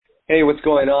Hey, what's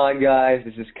going on, guys?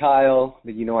 This is Kyle.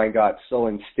 The You Know I Got Soul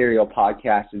in Stereo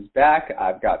podcast is back.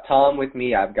 I've got Tom with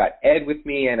me, I've got Ed with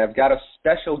me, and I've got a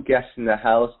special guest in the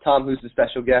house. Tom, who's the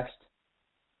special guest?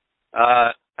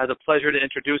 I had the pleasure to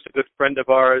introduce a good friend of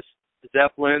ours,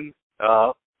 Zeppelin,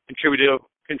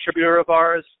 contributor of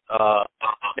ours,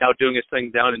 now doing his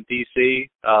thing down in D.C.,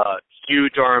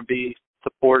 huge R&B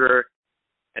supporter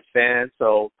and fan,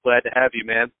 so glad to have you,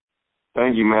 man.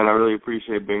 Thank you, man. I really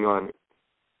appreciate being on it.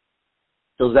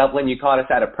 So, Zeppelin, you caught us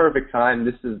at a perfect time.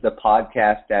 This is the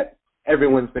podcast that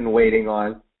everyone's been waiting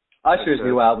on. Usher's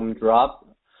new album dropped,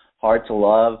 Hard to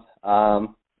Love.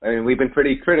 We've been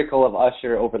pretty critical of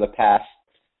Usher over the past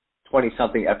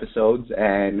 20-something episodes,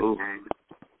 and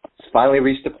it's finally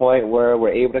reached the point where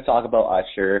we're able to talk about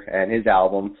Usher and his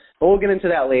album. But we'll get into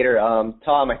that later.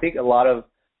 Tom, I think a lot of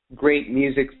great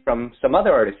music from some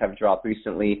other artists have dropped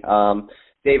recently.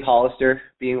 Dave Hollister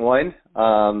being one.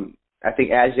 I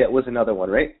think As Yet was another one,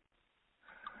 right?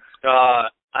 I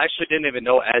actually didn't even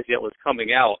know As Yet was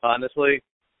coming out, honestly,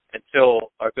 until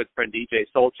our good friend DJ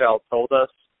Soulchild told us,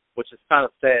 which is kind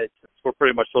of sad since we're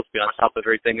pretty much supposed to be on top of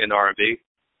everything in R&B.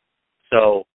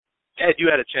 So, Ed, you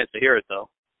had a chance to hear it, though.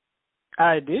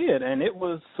 I did, and it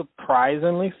was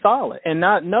surprisingly solid. And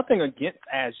nothing against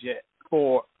As Yet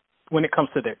for when it comes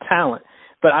to their talent.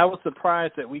 But I was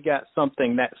surprised that we got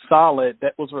something that solid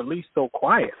that was released so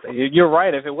quiet. You're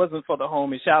right. If it wasn't for the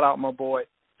homie, shout out my boy,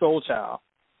 Soulchild,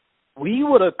 we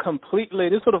would have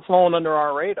this would have flown under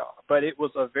our radar. But it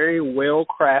was a very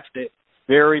well-crafted,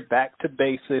 very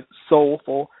back-to-basic,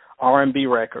 soulful R&B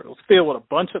record. It was filled with a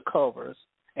bunch of covers,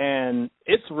 and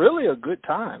it's really a good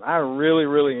time. I really,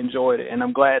 really enjoyed it, and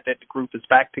I'm glad that the group is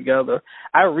back together.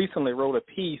 I recently wrote a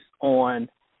piece on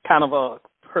kind of a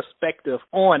perspective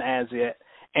on As Yet,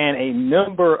 and a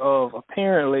member of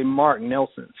apparently Mark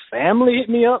Nelson's family hit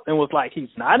me up and was like, he's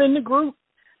not in the group.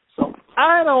 So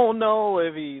I don't know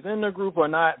if he's in the group or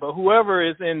not, but whoever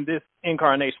is in this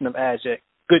incarnation of As Yet,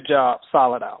 good job,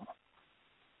 solid album.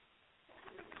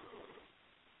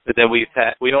 But then we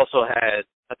also had,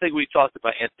 I think we talked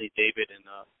about Anthony David and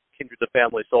Kindred the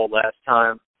Family Soul last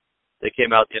time. They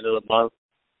came out at the end of the month.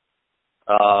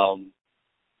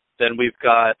 Then we've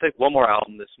got, I think, one more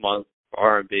album this month for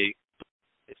R&B.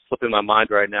 It's slipping my mind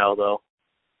right now, though.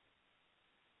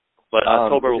 But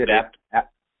October will be.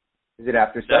 Is it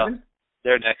after 7?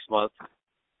 They're next month.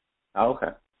 Oh,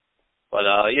 okay. But,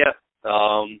 yeah.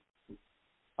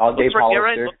 Dave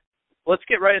Hollister. Let's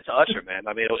get right into Usher, man.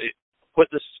 I mean, put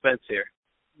the suspense here.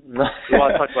 We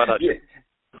want to talk about Usher.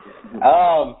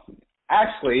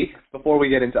 Actually, before we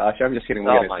get into Usher, I'm just kidding.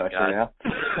 We'll get into Usher now.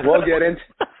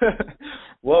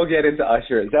 We'll get into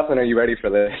Usher. Zeppelin, are you ready for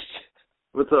this?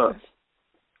 What's up?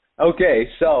 Okay,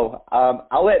 so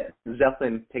I'll let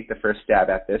Zeppelin take the first stab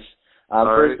at this.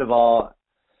 First of all,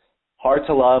 Hard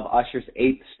to Love, Usher's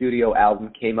 8th studio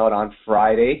album, came out on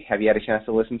Friday. Have you had a chance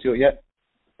to listen to it yet?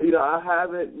 You know, I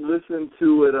haven't listened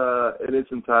to it in its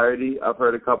entirety. I've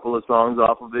heard a couple of songs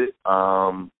off of it.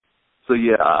 So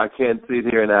yeah, I can't sit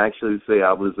here and actually say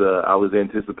I was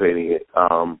anticipating it.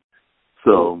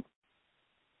 So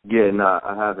yeah,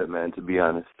 I haven't, man, to be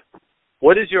honest.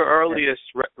 What is your earliest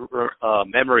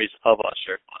memories of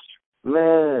Usher?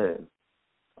 Man,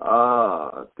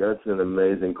 that's an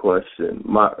amazing question.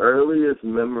 My earliest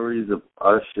memories of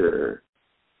Usher,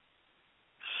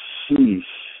 sheesh.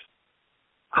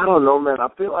 I don't know, man. I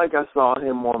feel like I saw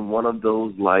him on one of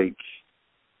those, like,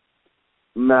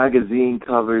 magazine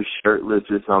covers shirtless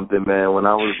or something, man, when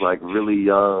I was, like, really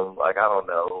young. Like, I don't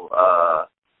know.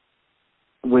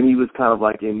 When he was kind of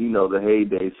like in, the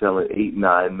heyday, selling 8,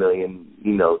 9 million,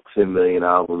 10 million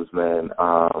albums, man.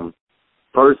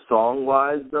 First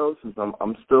song-wise, though, since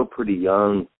I'm still pretty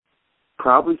young,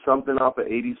 probably something off of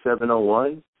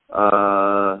 8701.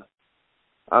 I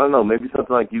don't know, maybe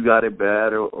something like You Got It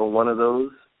Bad or one of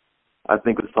those. I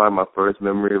think it was probably my first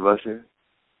memory of Usher.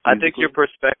 I think your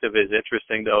perspective is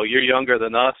interesting, though. You're younger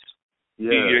than us.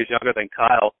 Yeah. You're younger than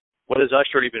Kyle. What does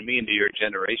Usher even mean to your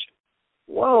generation?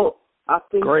 Well, I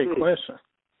think great question.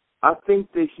 I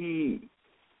think that he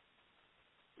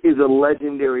is a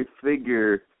legendary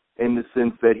figure in the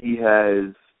sense that he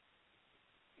has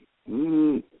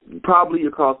probably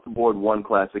across the board one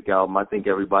classic album. I think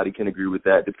everybody can agree with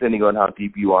that, depending on how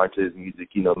deep you are into his music,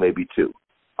 maybe 2.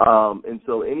 And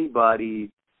so anybody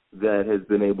that has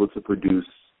been able to produce,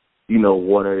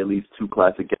 one or at least 2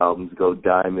 classic albums, go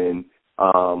diamond,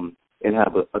 and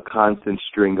have a constant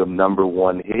string of number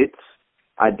 1 hits,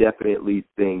 I definitely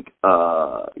think,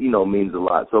 means a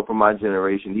lot. So for my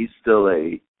generation, he's still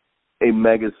a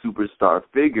mega superstar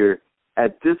figure.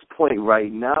 At this point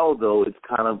right now, though, it's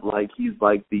kind of like he's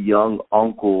like the young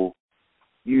uncle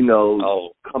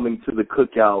coming to the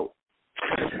cookout,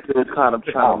 still kind of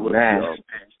trying to look young.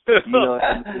 You know what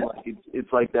I mean? Like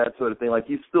it's like that sort of thing. Like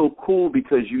he's still cool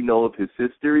because you know of his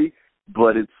history,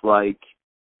 but it's like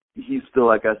he's still,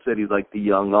 like I said, he's like the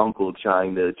young uncle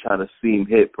trying to seem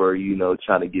hip or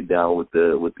trying to get down with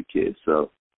the kids. So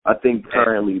I think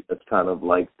currently that's kind of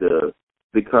like the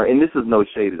current. And this is no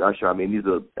shade at Usher. I mean, he's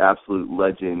an absolute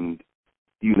legend,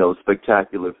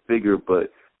 spectacular figure.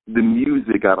 But the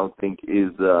music, I don't think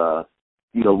is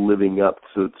living up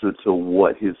to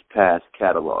what his past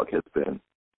catalog has been.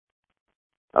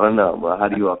 I don't know, but how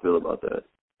do you all feel about that?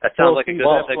 That sounds like a good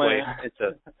segue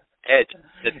into Ed.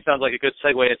 It sounds like a good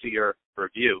segue into your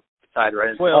review. Tied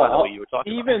right into what you were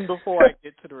talking about. Even before I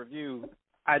get to the review,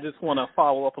 I just want to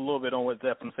follow up a little bit on what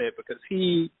Zeppelin said, because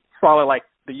he probably like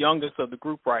the youngest of the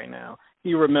group right now.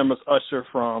 He remembers Usher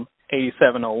from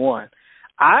 8701.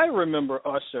 I remember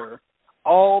Usher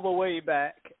all the way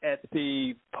back at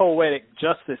the Poetic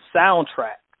Justice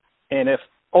soundtrack, and if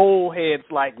old heads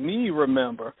like me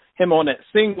remember him on that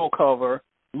single cover,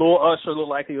 Lil Usher looked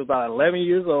like he was about 11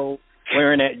 years old,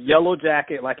 wearing that yellow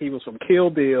jacket like he was from Kill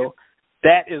Bill.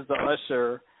 That is the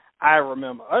Usher I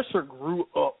remember. Usher grew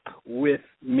up with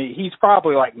me. He's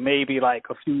probably maybe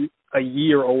a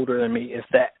year older than me, if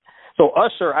that. So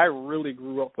Usher, I really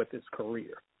grew up with his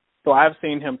career. So I've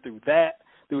seen him through that,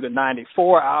 through the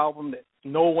 94 album that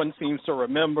no one seems to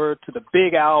remember, to the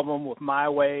big album with My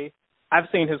Way. I've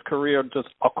seen his career just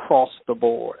across the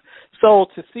board. So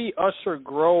to see Usher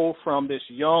grow from this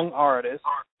young artist,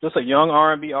 just a young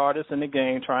R&B artist in the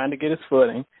game trying to get his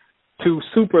footing, to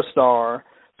superstar,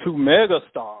 to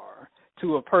megastar,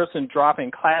 to a person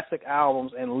dropping classic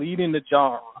albums and leading the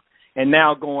genre, and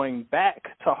now going back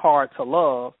to Hard to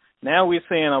Love, now we're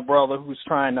seeing a brother who's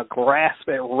trying to grasp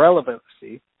at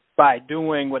relevancy by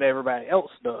doing what everybody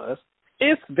else does.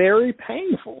 It's very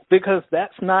painful because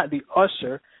that's not the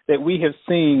Usher that we have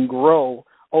seen grow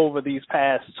over these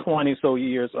past 20-so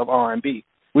years of R&B.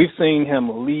 We've seen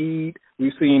him lead.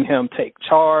 We've seen him take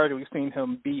charge. We've seen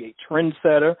him be a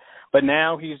trendsetter. But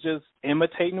now he's just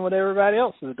imitating what everybody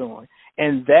else is doing.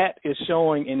 And that is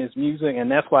showing in his music,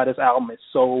 and that's why this album is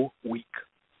so weak.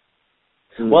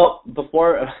 Well,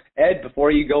 before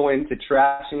you go into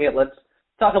trashing it, let's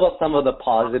talk about some of the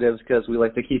positives, because we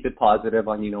like to keep it positive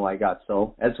on You Know I Got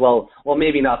Soul as well. Well,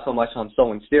 maybe not so much on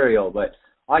Soul and Stereo, but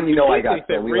on You Know I Got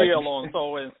Soul. We real on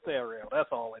Soul and Stereo. That's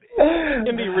all it is. It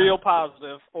can be real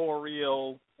positive or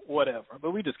real whatever,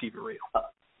 but we just keep it real.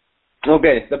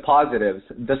 Okay, the positives.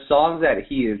 The songs that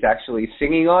he is actually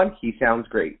singing on, he sounds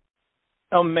great.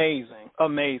 Amazing.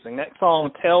 That song,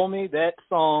 Tell Me, that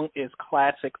song is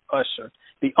classic Usher.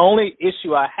 The only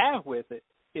issue I have with it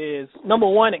is, number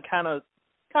one, it kind of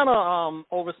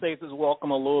overstays its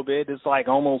welcome a little bit. It's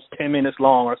almost 10 minutes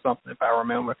long or something, if I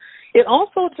remember. It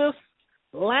also just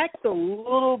lacked a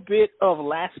little bit of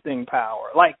lasting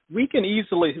power. We can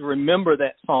easily remember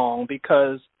that song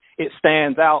because it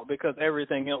stands out because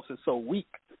everything else is so weak.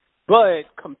 But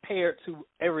compared to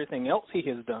everything else he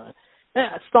has done,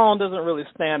 that song doesn't really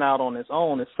stand out on its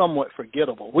own. It's somewhat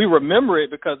forgettable. We remember it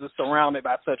because it's surrounded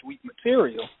by such weak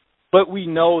material, but we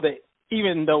know that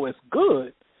even though it's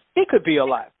good, it could be a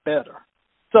lot better.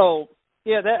 So,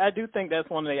 yeah, I do think that's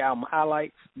one of the album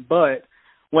highlights, but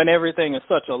when everything is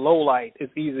such a low light,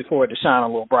 it's easy for it to shine a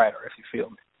little brighter, if you feel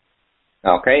me.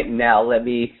 Okay, now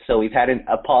so we've had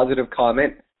a positive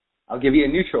comment. I'll give you a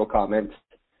neutral comment.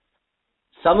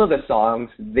 Some of the songs,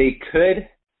 they could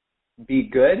be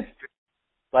good,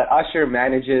 but Usher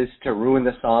manages to ruin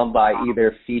the song by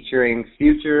either featuring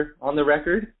Future on the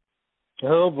record,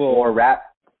 or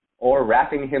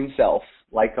rapping himself,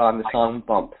 like on the song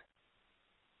Bump.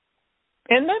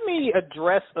 And let me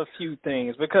address a few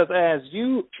things, because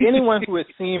anyone who has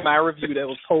seen my review that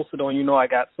was posted on You Know I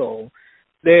Got Soul,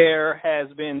 there has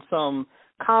been some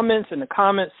comments in the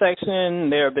comment section.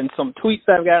 There have been some tweets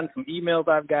I've gotten, some emails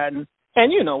I've gotten.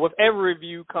 And, with every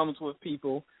review comes with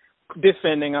people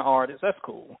defending an artist. That's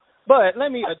cool. But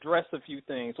let me address a few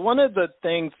things. One of the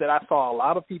things that I saw a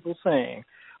lot of people saying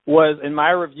was, in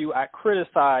my review, I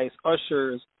criticized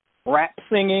Usher's rap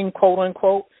singing, quote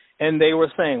unquote, and they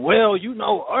were saying, well,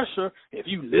 Usher, if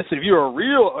you're a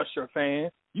real Usher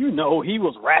fan, he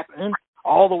was rapping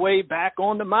all the way back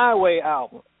on the My Way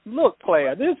album. Look,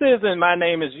 player, this isn't My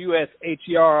Name is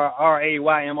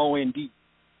USHERRAYMOND.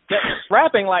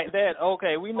 Rapping like that,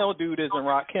 okay, we know dude isn't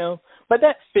Rakim, but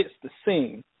that fits the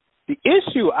scene. The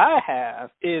issue I have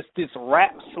is this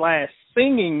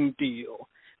rap/singing deal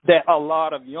that a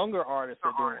lot of younger artists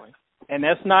are doing, and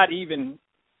that's not even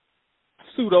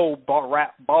pseudo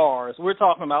rap bars. We're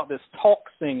talking about this talk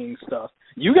singing stuff.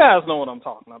 You guys know what I'm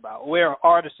talking about, where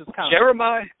artists just kind of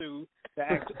Jeremiah to the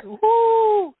actual,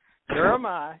 woo,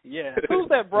 Jeremiah, yeah. Who's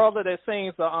that brother that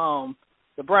sings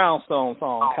the Brownstone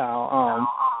song, Kyle?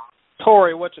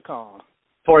 Tory, what you call him?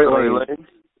 Tory Lanez.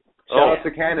 Shout out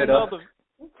to Canada.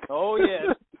 Oh,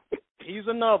 yeah. He's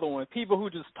another one. People who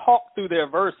just talk through their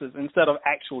verses instead of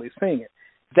actually singing.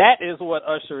 That is what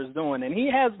Usher is doing. And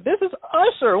this is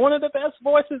Usher, one of the best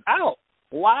voices out.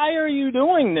 Why are you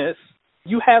doing this?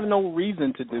 You have no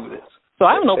reason to do this. So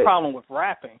I have no problem with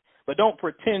rapping, but don't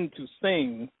pretend to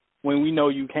sing when we know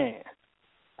you can.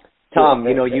 Tom,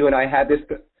 you and I had this.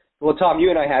 Well, Tom, you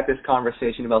and I had this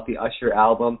conversation about the Usher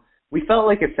album. We felt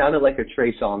like it sounded like a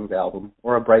Trey Songz album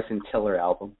or a Bryson Tiller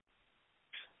album.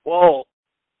 Well,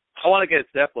 I want to get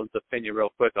Zeppelin's opinion real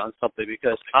quick on something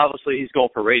because obviously he's going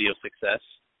for radio success.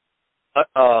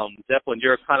 Zeppelin,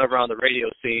 you're kind of around the radio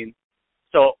scene.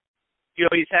 So,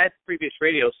 he's had previous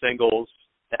radio singles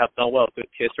that have done well. Good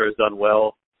Kisser has done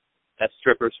well. That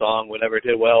Stripper song, whatever,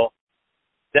 did well.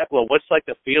 Zeppelin, what's like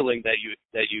the feeling that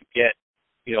you get,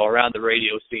 around the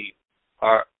radio scene?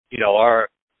 Are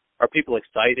people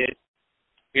excited,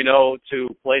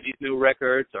 to play these new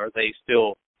records? Are they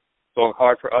still going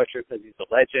hard for Usher because he's a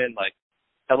legend? Like,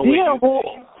 tell me what you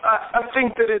think. I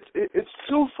think that it's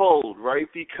twofold, right?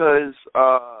 Because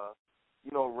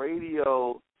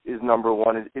radio is number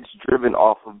one. It's driven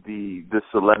off of the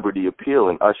celebrity appeal,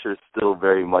 and Usher's still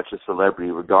very much a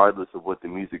celebrity, regardless of what the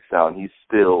music sound. He's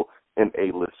still an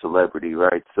A-list celebrity,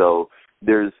 right? So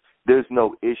there's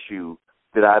no issue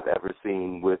that I've ever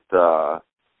seen with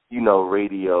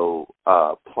radio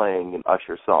playing an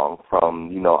Usher song, from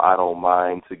I Don't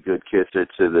Mind to Good Kisser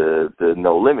to the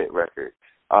No Limit record.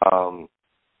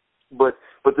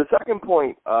 But the second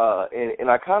point, and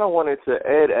I kind of wanted to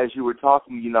add, as you were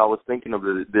talking, I was thinking of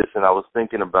this, and I was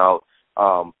thinking about,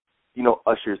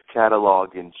 Usher's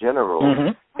catalog in general.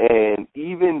 Mm-hmm. And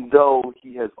even though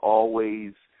he has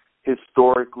always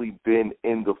historically been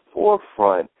in the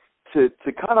forefront, to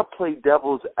kind of play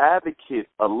devil's advocate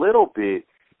a little bit,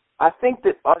 I think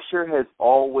that Usher his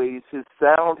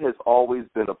sound has always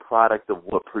been a product of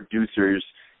what producers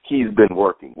he's been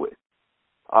working with.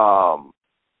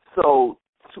 So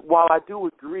while I do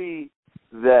agree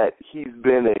that he's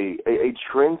been a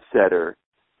trendsetter,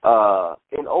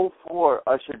 in 2004,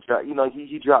 Usher dropped,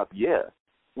 he dropped Yeah,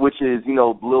 which is,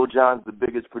 Lil Jon's the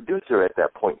biggest producer at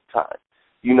that point in time.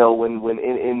 When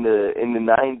in the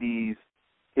 90s,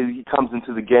 he comes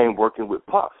into the game working with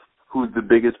Puff, who's the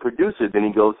biggest producer. Then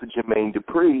he goes to Jermaine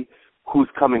Dupri, who's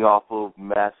coming off of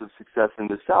massive success in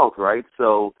the South, right?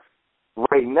 So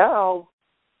right now,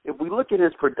 if we look at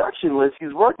his production list,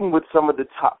 he's working with some of the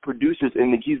top producers,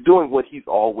 and he's doing what he's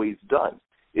always done.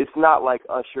 It's not like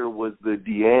Usher was the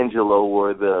D'Angelo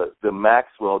or the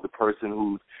Maxwell, the person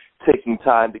who's taking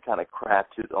time to kind of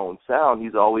craft his own sound.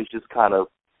 He's always just kind of,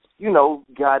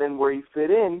 got in where he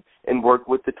fit in and worked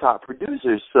with the top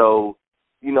producers. So,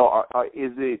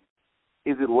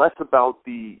 is it less about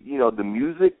the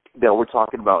music that we're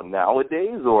talking about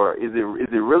nowadays, or is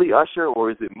it really Usher, or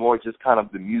is it more just kind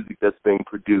of the music that's being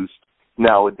produced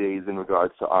nowadays in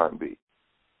regards to R&B?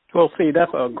 Well, see,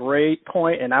 that's a great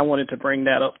point, and I wanted to bring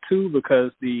that up too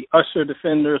because the Usher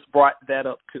defenders brought that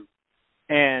up too.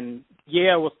 And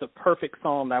Yeah was the perfect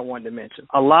song that I wanted to mention.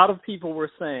 A lot of people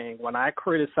were saying when I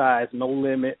criticized No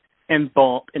Limit and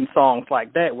Bump and songs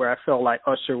like that, where I felt like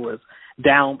Usher was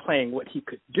downplaying what he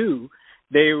could do,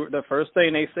 the first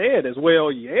thing they said is,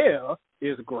 well, Yeah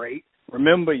is great.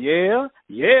 Remember Yeah?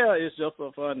 Yeah is just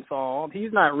a fun song.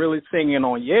 He's not really singing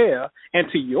on Yeah. And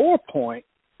to your point,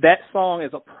 that song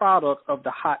is a product of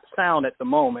the hot sound at the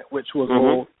moment, which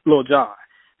was Lil Jon.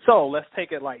 So let's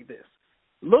take it like this.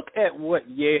 Look at what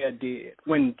Yeah did.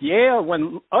 When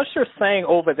Usher sang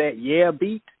over that Yeah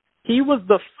beat, he was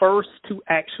the first to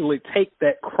actually take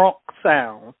that crunk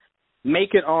sound,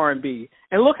 make it R&B,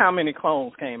 and look how many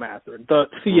clones came after it. The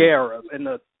Sierras and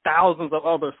the thousands of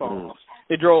other songs.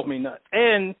 It drove me nuts.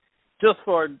 And just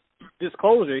for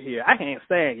disclosure here, I can't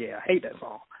stand Yeah. I hate that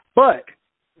song. But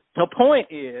the point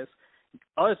is,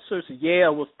 Usher's Yeah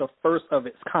was the first of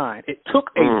its kind. It took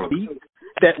a beat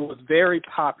that was very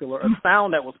popular, a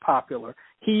sound that was popular.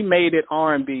 He made it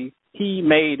R&B. He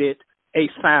made it a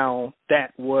sound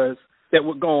that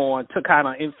would go on to kind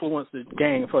of influence the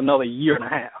game for another year and a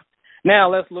half.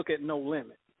 Now let's look at No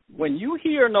Limit. When you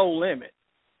hear No Limit,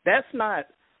 that's not,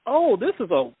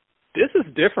 this is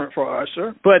different for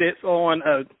Usher, but it's on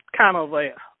a kind of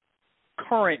a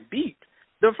current beat.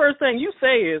 The first thing you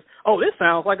say is, this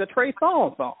sounds like a Trey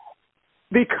Songz song.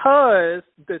 Because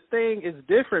the thing is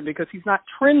different because he's not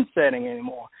trend setting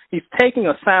anymore. He's taking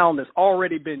a sound that's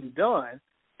already been done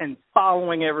and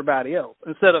following everybody else.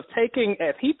 Instead of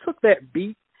if he took that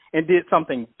beat and did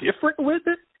something different with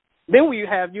it, then you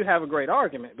have a great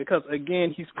argument, because,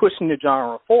 again, he's pushing the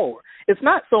genre forward. It's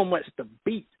not so much the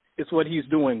beat, it's what he's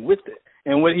doing with it.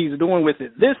 And what he's doing with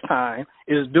it this time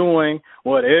is doing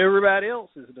what everybody else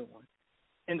is doing,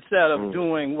 instead of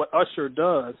doing what Usher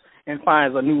does and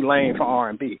finds a new lane for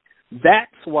R&B.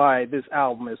 That's why this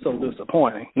album is so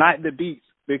disappointing, not the beats,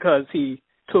 because he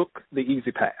took the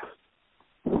easy path.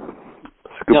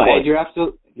 No, Ed, you're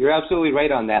absolutely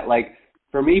right on that. Like,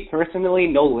 for me personally,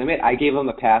 No Limit, I gave him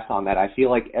a pass on that. I feel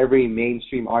like every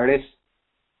mainstream artist,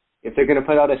 if they're going to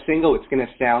put out a single, it's going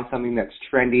to sound something that's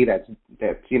trendy, that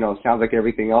sounds like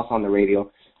everything else on the radio.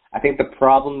 I think the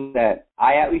problem that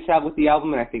I at least have with the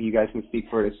album, and I think you guys can speak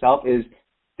for it itself, is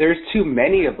there's too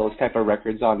many of those type of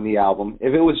records on the album.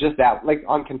 If it was just that, like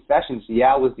on Confessions,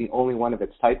 Yeah was the only one of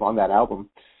its type on that album.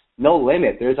 No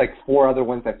Limit, there's like 4 other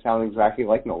ones that sound exactly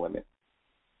like No Limit.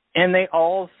 And they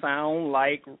all sound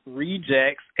like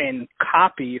rejects and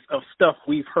copies of stuff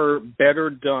we've heard better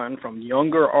done from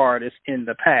younger artists in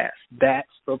the past. That's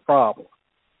the problem.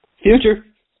 Future.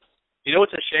 You know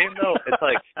what's a shame, though? It's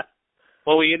like,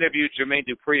 when we interviewed Jermaine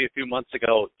Dupri a few months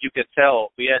ago, you could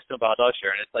tell, we asked him about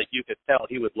Usher, and it's like you could tell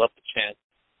he would love the chance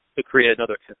to create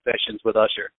another Confessions with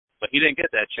Usher. But he didn't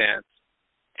get that chance.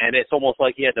 And it's almost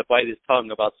like he had to bite his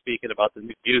tongue about speaking about the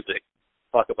new music,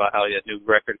 talk about how he had a new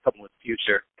record coming with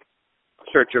Future. I'm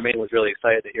sure Jermaine was really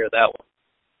excited to hear that one.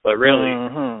 But really,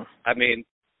 I mean,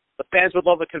 the fans would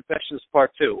love a Confessions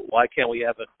Part 2. Why can't we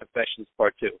have a Confessions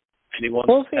Part 2? Anyone?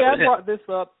 Well, see, I brought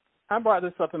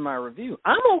this up in my review.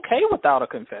 I'm okay without a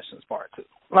Confessions Part 2.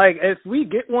 Like, if we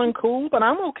get one, cool, but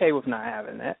I'm okay with not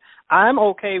having that. I'm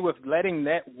okay with letting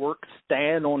that work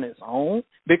stand on its own,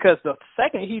 because the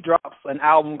second he drops an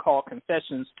album called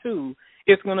Confessions 2,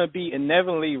 it's going to be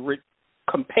inevitably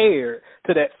compared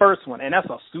to that first one. And that's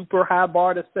a super high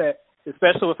bar to set,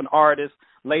 especially with an artist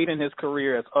late in his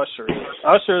career as Usher.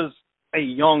 Usher's a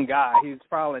young guy. He's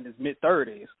probably in his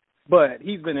mid-30s, but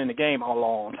he's been in the game a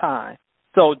long time.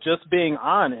 So just being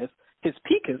honest, his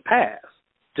peak has passed.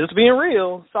 Just being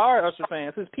real, sorry, Usher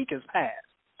fans, his peak has passed.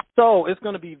 So it's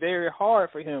going to be very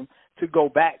hard for him to go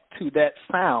back to that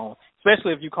sound,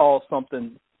 especially if you call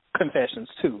something Confessions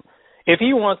 2. If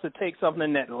he wants to take something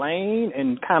in that lane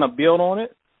and kind of build on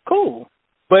it, cool.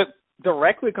 But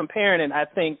directly comparing it, I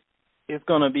think, is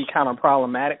going to be kind of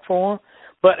problematic for him.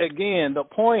 But again, the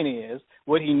point is,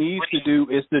 what he needs to do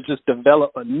is to just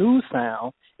develop a new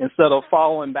sound instead of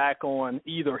falling back on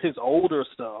either his older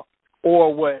stuff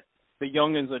or what the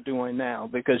youngins are doing now.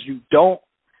 Because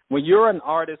when you're an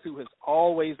artist who has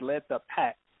always led the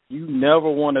pack, you never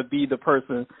want to be the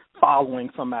person following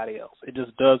somebody else. It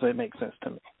just doesn't make sense to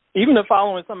me. Even if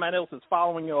following somebody else is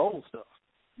following your old stuff.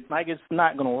 Like, it's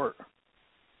not going to work.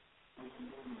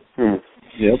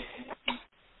 Yep.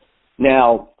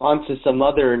 Now, on to some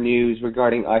other news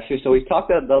regarding Usher. So we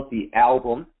talked about the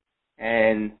album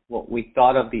and what we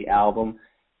thought of the album.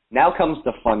 Now comes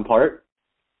the fun part.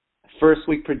 First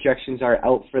week projections are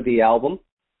out for the album.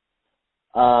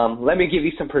 Let me give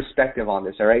you some perspective on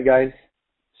this, all right, guys?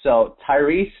 So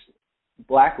Tyrese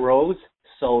Black Rose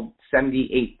sold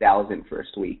 78,000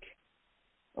 first week.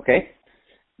 Okay?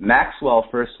 Maxwell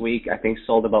first week, I think,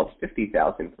 sold about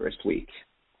 50,000 first week.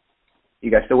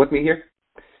 You guys still with me here?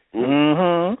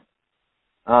 Mm-hmm.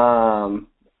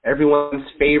 Everyone's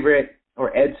favorite,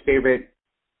 or Ed's favorite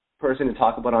person to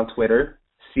talk about on Twitter,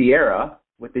 Sierra,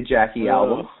 with the Jackie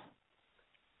album,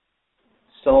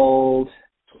 sold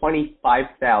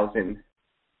 25,000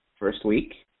 first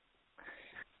week.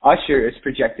 Usher is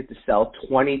projected to sell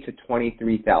 20 to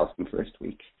 23,000 first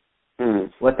week.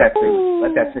 Let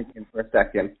that sink in for a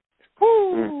second.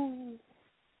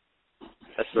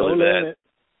 That's really bad.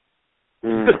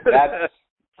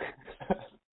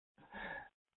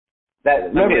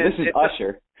 Remember, this is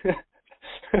Usher.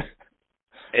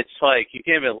 It's like I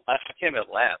can't even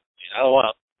laugh.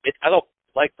 I don't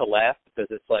like to laugh because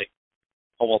it's like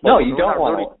almost. No, like you don't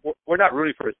want to. We're not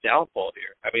rooting for his downfall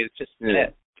here. I mean, it's just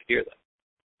sad to hear that.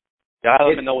 I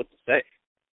don't even know what to say.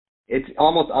 It's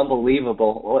almost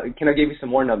unbelievable. Can I give you some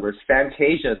more numbers?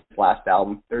 Fantasia's last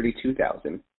album,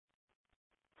 32,000.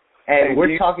 And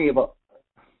we're talking about.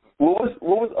 What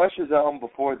was Usher's album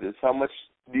before this? How much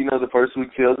do you know the first week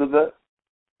sales of that?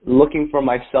 Looking for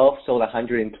Myself sold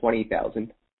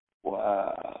 120,000.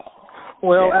 Wow.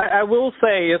 Well, yeah. I will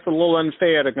say it's a little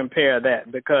unfair to compare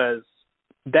that because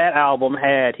that album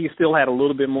he still had a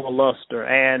little bit more luster,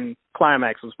 and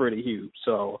Climax was pretty huge.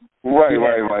 So right.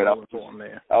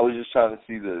 I was just trying to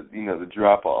see the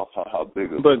drop off, how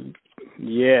big of. But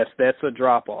yes, that's a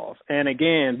drop off. And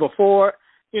again, before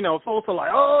folks are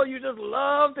like, oh, you just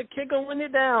love to kick them when they're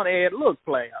down. Ed, look,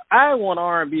 player, I want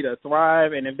R&B to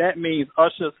thrive, and if that means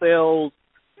Usher sells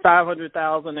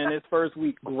 500,000 in his first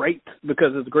week, great,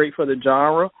 because it's great for the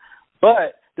genre.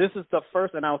 But this is the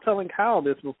first, and I was telling Kyle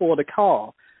this before the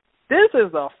call, this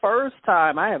is the first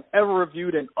time I have ever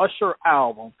reviewed an Usher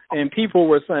album, and people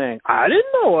were saying, I didn't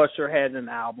know Usher had an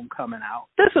album coming out.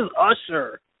 This is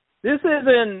Usher. This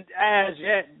isn't As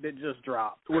Yet that just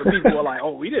dropped, where people were like,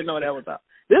 oh, we didn't know that was out.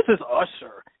 This is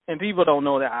Usher, and people don't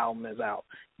know the album is out.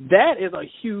 That is a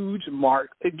huge mark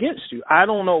against you. I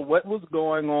don't know what was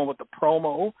going on with the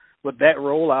promo, with that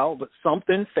rollout, but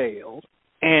something failed.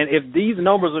 And if these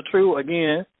numbers are true,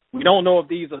 again, we don't know if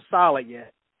these are solid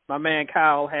yet. My man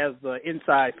Kyle has the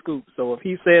inside scoop, so if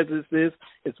he says it's this,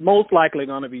 it's most likely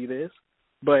going to be this.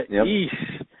 But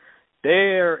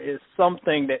there is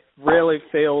something that really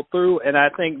fell through, and I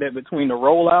think that between the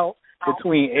rollout,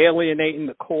 between alienating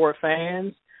the core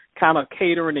fans, kind of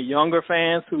catering to younger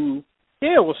fans who,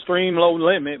 will stream Low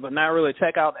Limit, but not really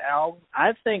check out the album,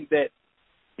 I think that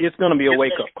it's going to be a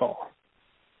wake-up call.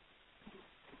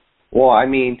 Well, I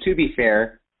mean, to be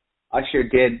fair, Usher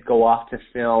did go off to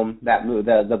film that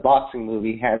the boxing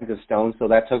movie, Hands of Stone, so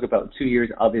that took about 2 years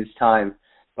of his time.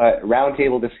 But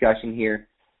roundtable discussion here.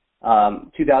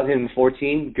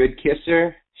 2014, Good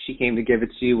Kisser. She Came to Give It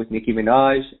to You with Nicki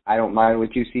Minaj. I Don't Mind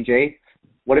with Juicy J.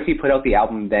 What if he put out the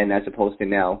album then as opposed to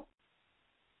now?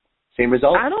 Same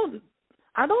result? I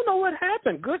don't know what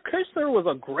happened. Good Kisser was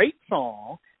a great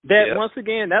song. That once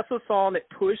again, that's a song that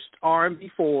pushed R&B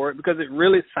forward because it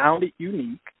really sounded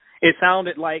unique. It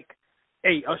sounded like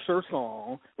a Usher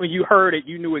song. When you heard it,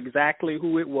 you knew exactly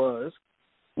who it was.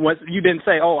 Once you didn't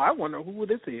say, "Oh, I wonder who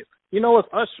this is." It's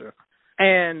Usher.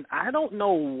 And I don't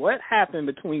know what happened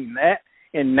between that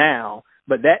and now,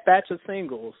 but that batch of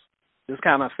singles just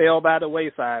kind of fell by the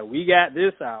wayside. We got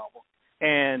this album,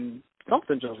 and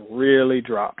something just really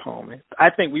dropped, homie. I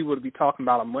think we would be talking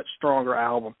about a much stronger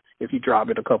album if he dropped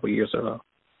it a couple years ago.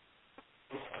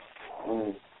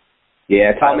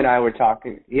 Yeah, Tom and I were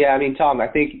talking. Yeah, I mean, Tom, I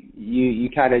think you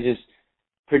kind of just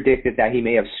predicted that he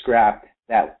may have scrapped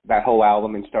that whole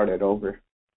album and started over.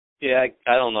 Yeah,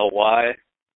 I don't know why,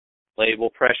 label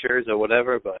pressures or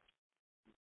whatever, but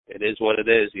it is what it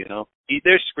is,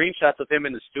 There's screenshots of him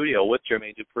in the studio with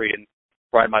Jermaine Dupri and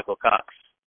Brian Michael Cox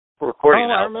recording.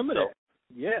 I remember that.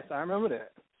 Yes, I remember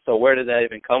that. So where did that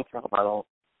even come from? I don't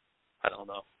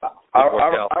know.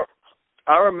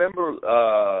 I remember,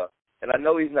 and I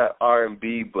know he's not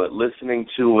R&B, but listening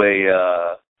to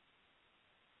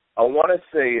I want to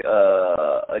say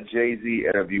a Jay-Z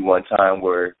interview one time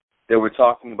where they were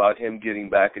talking about him getting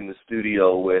back in the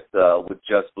studio with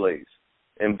Just Blaze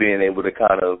and being able to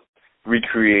kind of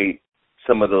recreate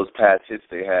some of those past hits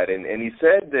they had. And he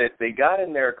said that they got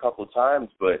in there a couple times,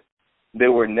 but they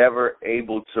were never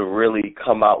able to really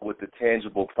come out with a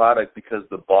tangible product because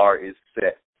the bar is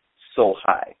set so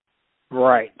high.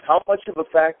 Right. How much of a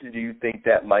factor do you think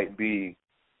that might be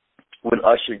when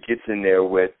Usher gets in there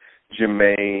with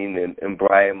Jermaine and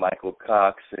Brian Michael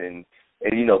Cox and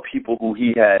people who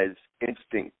he has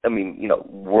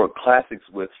world classics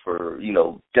with for,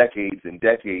 decades and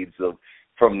decades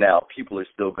from now, people are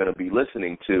still going to be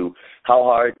listening to. How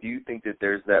hard do you think that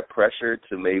there's that pressure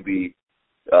to maybe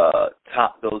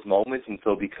top those moments? And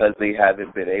so because they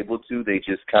haven't been able to, they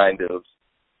just kind of,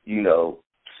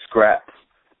 scrap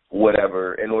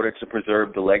whatever in order to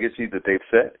preserve the legacy that they've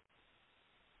set?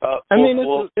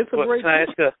 It's a great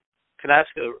thing. Can I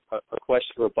ask a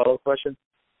question, a rebuttal question?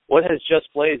 What has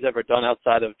Just Blaze ever done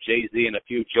outside of Jay-Z and a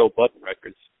few Joe Budden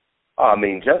records? I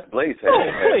mean, Just Blaze had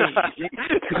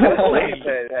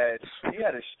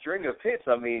a string of hits.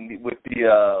 I mean, with the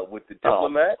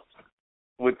Diplomats,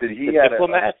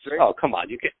 Diplomats. Oh, come on,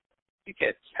 you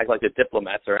can't act like the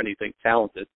Diplomats or anything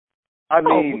talented. I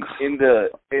mean, in the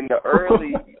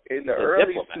early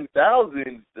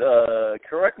 2000s,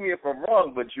 correct me if I'm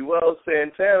wrong, but Joel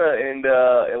Santana and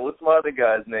what's my other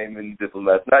guy's name in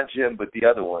Diplomats? Not Jim, but the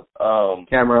other one.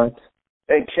 Cameron.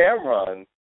 And Cameron.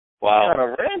 Wow.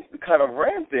 Kind of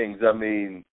ran things. I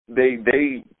mean, they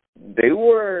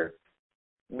were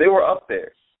up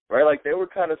there, right? Like they were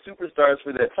kind of superstars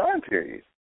for that time period.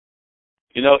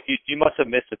 You must have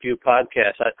missed a few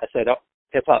podcasts. I said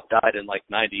hip-hop died in like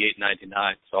 98,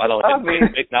 99, so I don't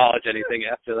acknowledge anything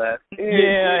after that.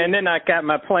 Yeah, and then I got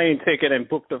my plane ticket and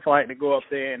booked a flight to go up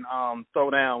there and throw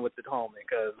down with the homie,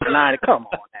 because come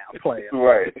on now, play it.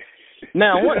 Right.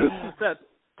 Now, what is that,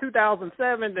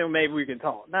 2007, then maybe we can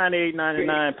talk. 98,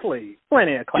 99, please.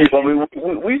 Plenty of classics. Well,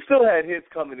 we still had hits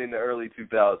coming in the early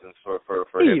 2000s for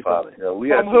hip-hop. We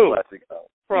had From who? Classic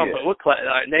From what class? All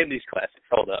right, name these classics.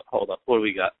 Hold up. What do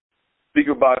we got?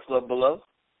 Speaker box up below.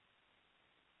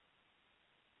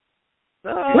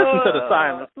 Listen to the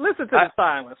silence. Listen to the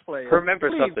silence, player. Remember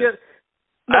Please, something.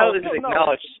 I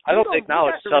don't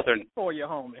acknowledge Southern. For you,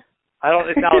 homie. I don't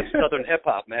acknowledge Southern hip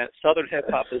hop, man. Southern hip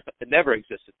hop it never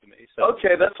existed to me. So.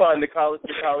 Okay, that's fine. The college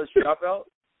dropout,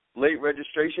 late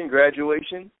registration,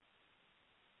 graduation.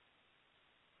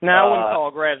 Now I wouldn't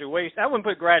call graduation. I wouldn't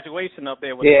put graduation up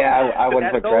there with. Yeah, I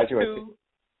wouldn't put graduation.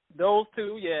 Those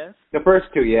two, yes. The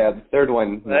first two, yeah. The third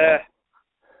one, no.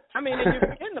 I mean, if you're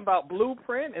forgetting about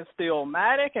Blueprint and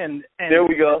Stillmatic and there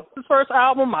we go. His first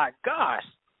album, my gosh.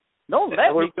 Don't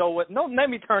let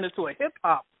me turn it to a hip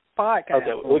hop podcast.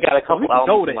 Okay, we got a couple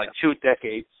albums in like 2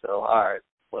 decades, so all right,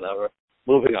 whatever.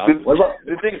 Moving on.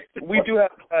 The thing, we do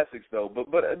have classics though, but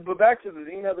back to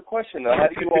the question though. How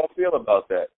do you all feel about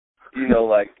that?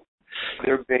 Like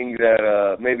there being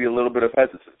that maybe a little bit of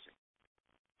hesitancy.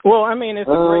 Well, I mean, it's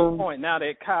a great point. Now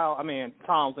that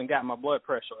Tom's got my blood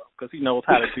pressure up because he knows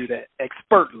how to do that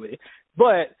expertly.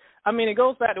 But I mean, it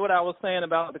goes back to what I was saying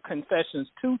about the Confessions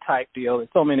 2 type deal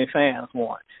that so many fans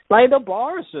want. Like, the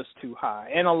bar is just too high.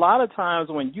 And a lot of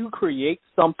times when you create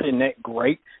something that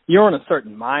great, you're in a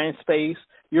certain mind space,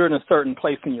 you're in a certain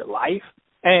place in your life,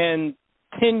 and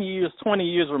 10 years, 20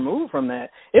 years removed from that,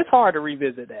 it's hard to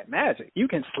revisit that magic. You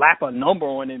can slap a number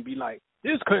on it and be like,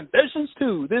 this Confessions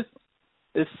 2, this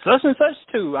is such and such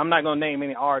 2. I'm not going to name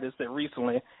any artists that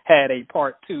recently had a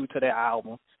part 2 to their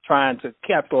album, trying to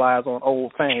capitalize on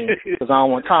old fame because I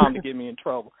don't want Tom to get me in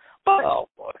trouble. But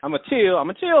I'm going to chill,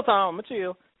 Tom. I'm going to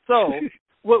chill. So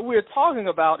what we're talking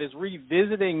about is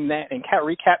revisiting that and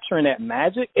recapturing that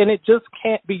magic, and it just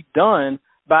can't be done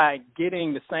by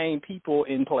getting the same people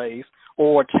in place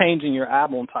or changing your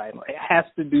album title. It has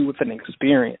to do with an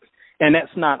experience, and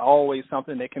that's not always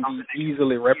something that can be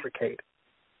easily replicated.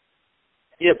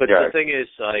 Yeah, but the thing is,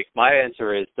 like, my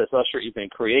answer is, does Usher even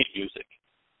create music?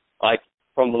 Like,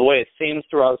 from the way it seems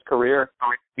throughout his career,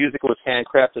 music was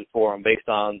handcrafted for him based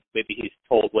on maybe he's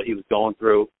told what he was going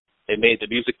through. They made the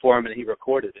music for him and he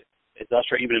recorded it. Has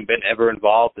Usher even been ever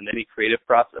involved in any creative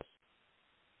process?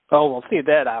 Oh, well, see,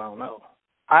 that I don't know.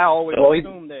 I always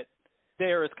assume that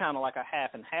there is kind of like a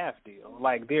half and half deal.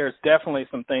 Like, there's definitely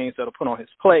some things that are put on his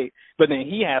plate, but then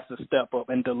he has to step up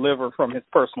and deliver from his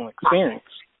personal experience.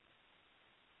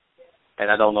 And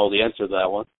I don't know the answer to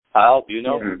that one. Kyle, do you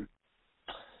know? Mm-hmm.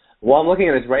 Well, I'm looking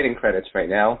at his writing credits right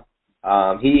now.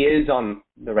 He is on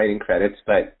the writing credits,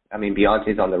 but I mean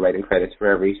Beyonce's on the writing credits for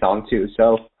every song too.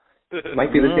 So it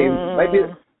might be the same.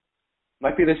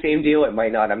 Might be the same deal. It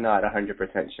might not. I'm not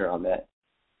 100% sure on that.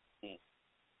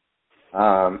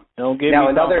 Don't get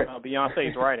me talking about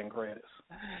Beyonce's writing credits.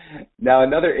 Now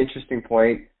another interesting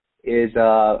point is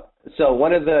so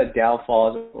one of the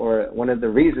downfalls or one of the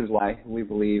reasons why we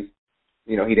believe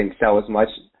he didn't sell as much.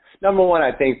 Number one,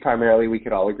 I think primarily we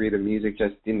could all agree the music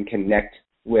just didn't connect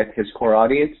with his core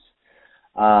audience.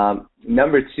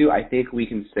 Number two, I think we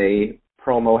can say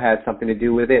promo had something to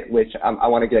do with it, which I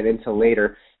want to get into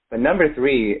later. But number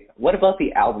three, what about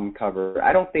the album cover?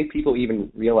 I don't think people even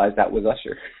realize that was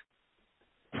Usher.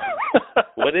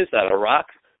 What is that, a rock?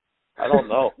 I don't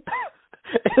know.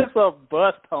 It's a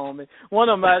bust, homie.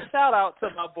 Shout out to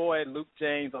my boy Luke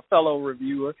James, a fellow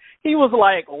reviewer. He was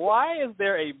like, why is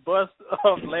there a bust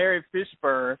of Larry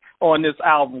Fishburne on this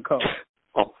album cover?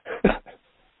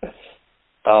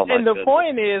 And the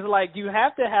point is, like, you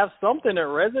have to have something that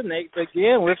resonates,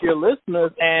 again, with your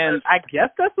listeners, and I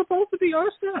guess that's supposed to be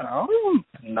Usher. I don't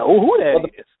know who that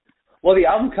is. Well, the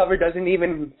album cover doesn't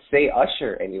even say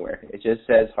Usher anywhere. It just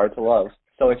says Hard to Love.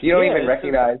 So if you don't even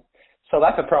recognize... So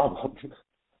that's a problem.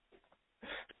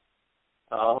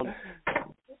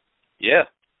 Yeah.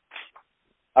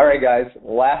 All right, guys.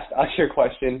 Last Usher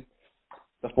question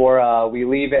before we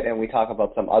leave it and we talk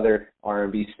about some other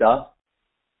R&B stuff.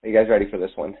 Are you guys ready for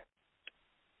this one?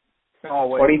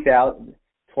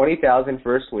 20,000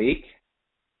 first week.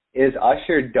 Is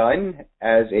Usher done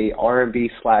as a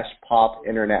R&B/pop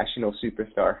international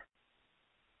superstar?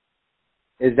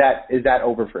 Is that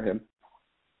over for him?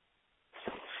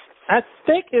 I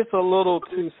think it's a little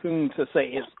too soon to say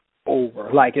it's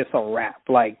over, like it's a wrap,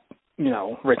 like,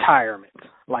 retirement,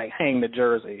 like hang the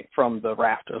jersey from the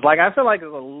rafters. Like, I feel like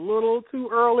it's a little too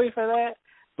early for that,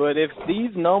 but if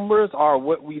these numbers are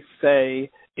what we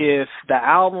say, if the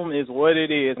album is what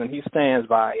it is and he stands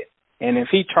by it, and if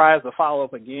he tries to follow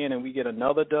up again and we get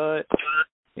another dud,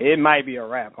 it might be a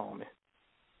wrap, homie.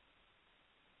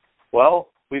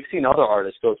 Well, we've seen other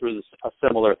artists go through a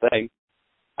similar thing.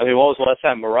 I mean, when was the last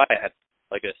time Mariah had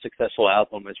like a successful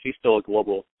album, and she's still a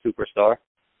global superstar?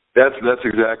 That's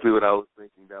exactly what I was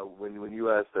thinking. Now, when you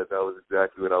asked that was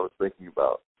exactly what I was thinking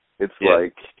about. It's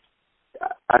like,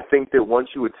 I think that once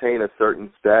you attain a certain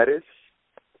status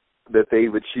that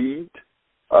they've achieved,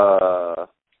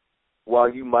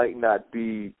 while you might not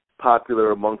be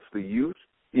popular amongst the youth,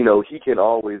 you know, he can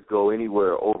always go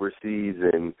anywhere overseas,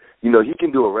 and, you know, he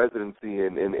can do a residency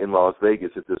in Las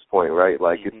Vegas at this point, right?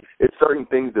 Like, it's certain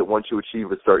things that once you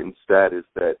achieve a certain status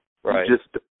that you just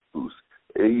lose,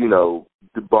 you know,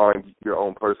 barring your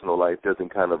own personal life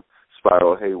doesn't kind of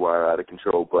spiral haywire out of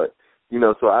control. But, you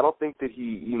know, so I don't think that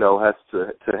he, you know, has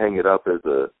to hang it up as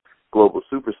a global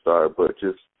superstar, but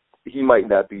just he might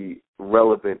not be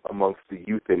relevant amongst the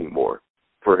youth anymore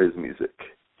for his music.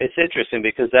 It's interesting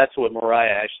because that's what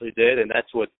Mariah actually did, and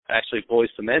that's what actually Boyz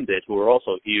II Men did, who were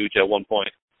also huge at one point.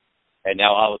 And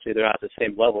now, obviously, they're not at the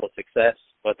same level of success,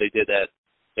 but they did that.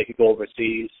 They could go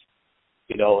overseas,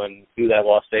 you know, and do that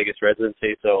Las Vegas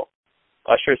residency. So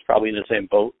Usher's probably in the same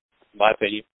boat, in my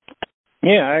opinion.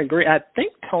 Yeah, I agree. I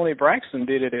think Toni Braxton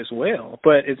did it as well.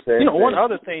 But, it's you know, one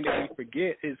other thing that we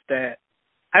forget is that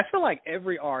I feel like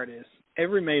every artist,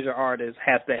 every major artist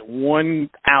has that one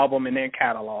album in their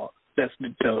catalog that's the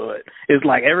dud. It's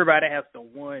like everybody has the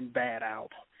one bad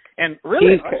album. And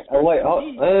really,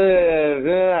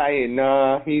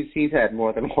 he's had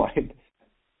more than one.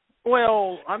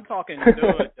 Well, I'm talking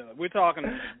dud. We're talking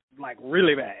like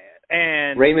really bad.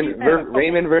 And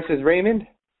Raymond versus Raymond.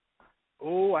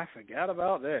 Oh, I forgot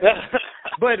about that.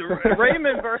 But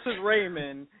Raymond versus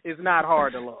Raymond is not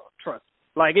hard to love. Trust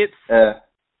me. Like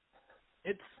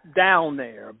it's down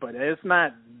there, but it's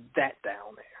not that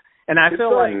down there. And I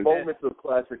feel like moments of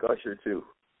classic Usher too.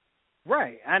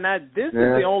 Right, and this is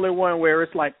the only one where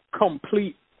it's like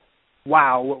complete.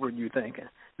 Wow, what were you thinking?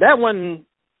 That one,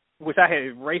 which I had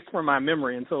erased from my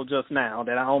memory until just now,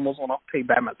 that I almost want to take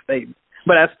back my statement.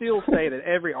 But I still say that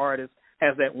every artist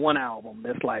has that one album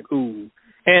that's like ooh,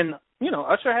 and you know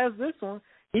Usher has this one.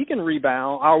 He can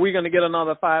rebound. Are we going to get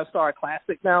another 5-star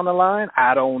classic down the line?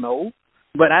 I don't know,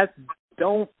 but I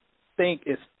don't think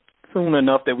it's soon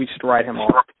enough that we should write him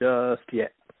off just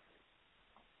yet.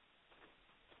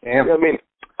 Damn. Yeah, I mean,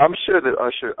 I'm sure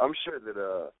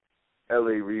that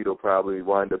L.A. Reid will probably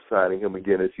wind up signing him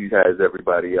again as he has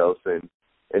everybody else and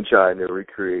trying to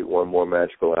recreate one more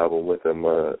magical album with him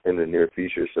in the near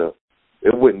future. So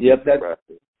it wouldn't be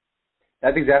surprising.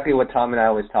 That's exactly what Tom and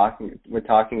I were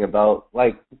talking about.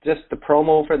 Like, just the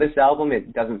promo for this album,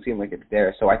 it doesn't seem like it's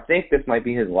there. So I think this might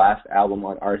be his last album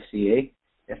on RCA,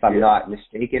 if I'm not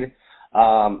mistaken.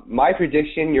 My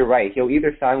prediction, you're right. He'll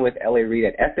either sign with L.A. Reid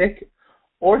at Epic,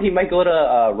 or he might go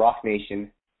to Rock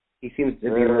Nation. He seems to be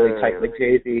really tight with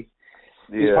Jay-Z.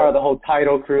 He's part of the whole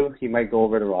Tidal crew. He might go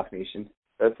over to Rock Nation.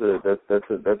 That's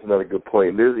another good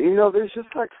point. There's just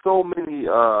like so many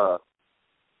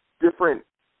different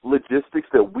logistics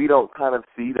that we don't kind of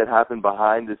see that happen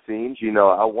behind the scenes. You know,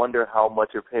 I wonder how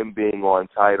much of him being on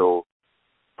Tidal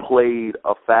played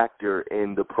a factor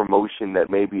in the promotion that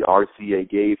maybe RCA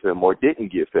gave him or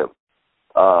didn't give him,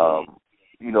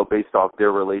 you know, based off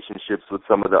their relationships with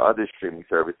some of the other streaming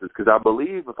services. Because I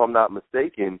believe, if I'm not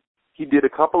mistaken, he did a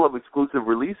couple of exclusive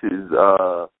releases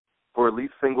for at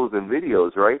least singles and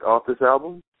videos, right, off this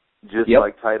album? Just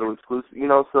like Tidal exclusive, you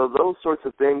know, so those sorts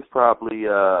of things probably,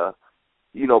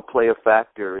 you know, play a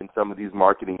factor in some of these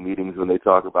marketing meetings when they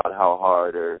talk about how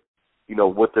hard or, you know,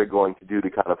 what they're going to do to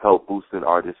kind of help boost an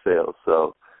artist's sales.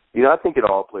 So, you know, I think it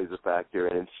all plays a factor,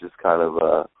 and it's just kind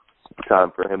of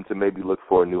time for him to maybe look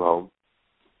for a new home.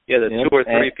 Yeah, the 2 or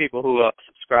 3 people who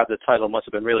subscribed to Tidal must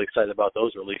have been really excited about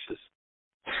those releases.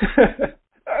 I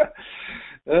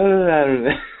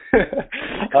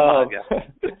don't know.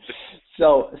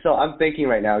 So I'm thinking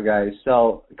right now, guys.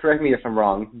 So correct me if I'm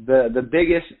wrong. The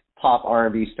biggest pop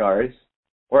R&B stars,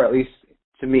 or at least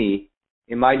to me,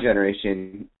 in my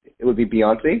generation, it would be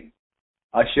Beyonce,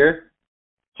 Usher,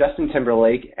 Justin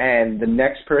Timberlake, and the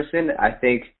next person,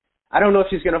 I don't know if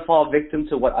she's going to fall victim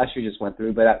to what Usher just went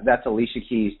through, but that's Alicia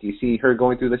Keys. Do you see her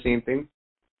going through the same thing?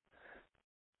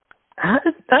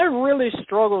 I really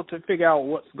struggle to figure out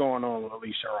what's going on with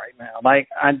Alicia right now. Like,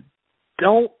 I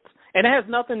don't, and it has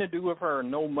nothing to do with her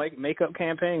no makeup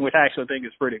campaign, which I actually think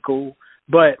is pretty cool.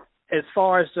 But as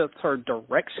far as just her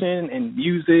direction and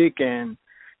music, and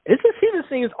it just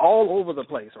seems all over the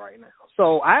place right now.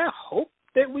 So I hope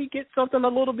that we get something a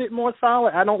little bit more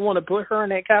solid. I don't want to put her in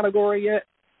that category yet,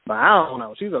 but I don't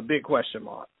know. She's a big question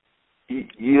mark.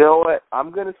 You know what?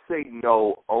 I'm going to say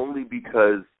no, only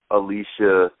because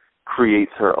Alicia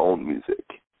creates her own music.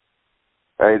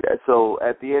 Right? So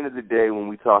at the end of the day, when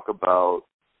we talk about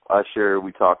Usher,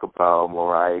 we talk about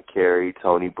Mariah Carey,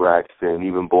 Toni Braxton,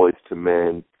 even Boyz II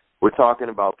Men, we're talking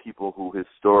about people who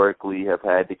historically have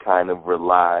had to kind of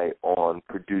rely on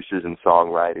producers and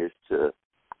songwriters to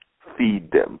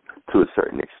feed them to a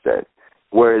certain extent.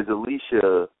 Whereas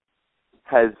Alicia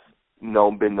has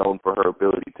been known for her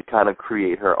ability to kind of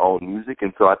create her own music,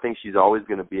 and so I think she's always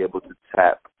going to be able to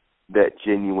tap that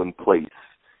genuine place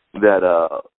that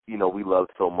we love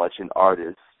so much in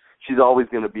artists. She's always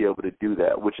going to be able to do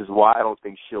that, which is why I don't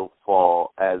think she'll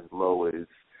fall as low as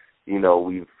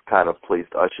we've kind of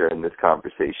placed Usher in this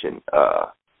conversation.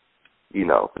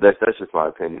 That's just my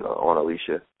opinion on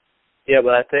Alicia. Yeah,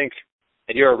 but I think,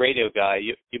 and you're a radio guy,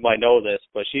 you might know this,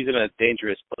 but she's in a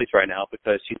dangerous place right now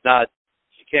because she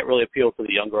can't really appeal to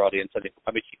the younger audience anymore.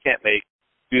 I mean, she can't make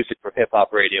music for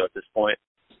hip-hop radio at this point,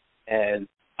 and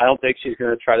I don't think she's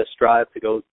going to try to strive to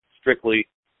go strictly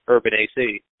urban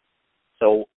AC.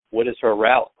 So what is her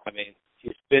route? I mean,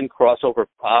 she's been crossover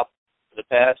pop in the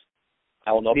past.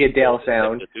 I don't know the Adele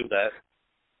sound. To do that.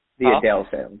 The Adele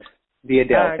sound. The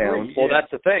Adele sound. Well,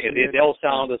 that's the thing. The Adele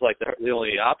sound is like the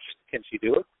only option. Can she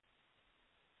do it?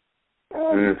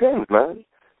 It depends, man.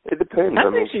 It depends.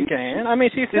 I think she can. I mean,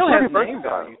 she still has name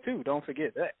value, too. Don't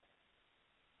forget that.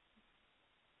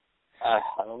 I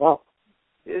don't know.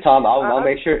 Tom, I'll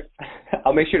make sure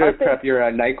to prep your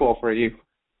NyQuil for you.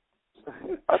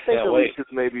 I think Alicia's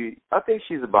I think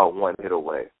she's about one hit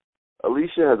away.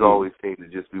 Alicia has always seemed to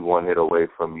just be one hit away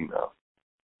from,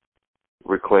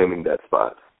 reclaiming that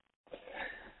spot.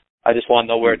 I just want to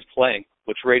know where it's playing,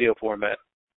 which radio format.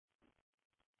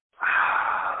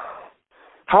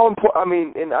 How important? I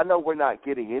mean, and I know we're not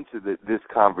getting into this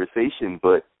conversation,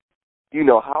 but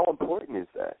how important is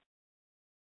that?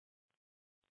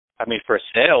 I mean, for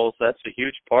sales, that's a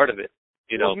huge part of it.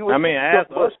 I mean, I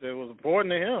asked us if it was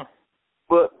important to him.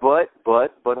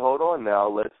 But hold on now.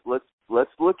 Let's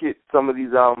look at some of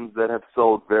these albums that have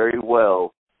sold very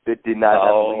well that did not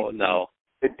have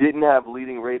it didn't have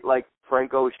leading rate, like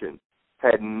Frank Ocean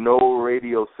had no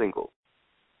radio single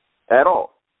at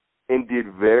all and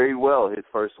did very well his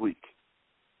first week.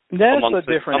 That's a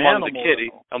different animal.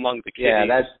 Among the kitties. Yeah,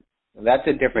 that's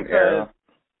a different era.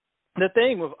 The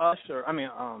thing with Usher,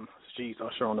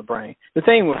 Usher on the brain. The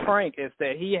thing with Frank is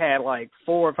that he had like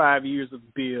 4 or 5 years of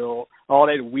build, all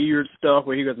that weird stuff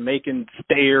where he was making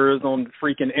stairs on the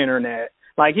freaking internet.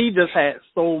 Like, he just had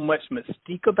so much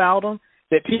mystique about him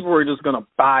that people were just going to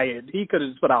buy it. He could have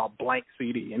just put out a blank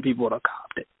CD and people would have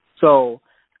copped it. So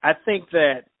I think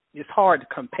that it's hard to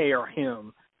compare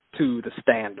him to the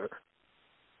standard.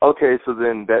 Okay, so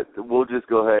then we'll just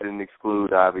go ahead and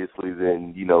exclude, obviously,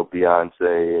 then,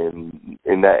 Beyonce and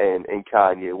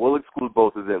Kanye. We'll exclude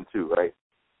both of them too, right?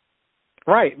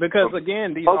 Right, because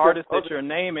again, these artists that you're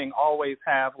naming always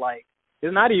have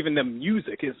it's not even the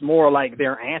music; it's more like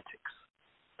their antics,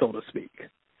 so to speak.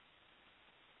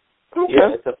 Okay.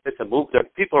 Yeah, it's a move.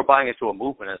 People are buying into a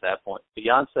movement at that point.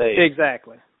 Beyonce,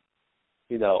 exactly.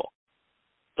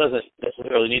 Doesn't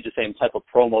necessarily need the same type of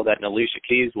promo that an Alicia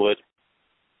Keys would.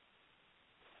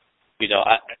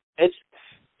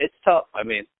 It's tough. I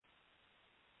mean,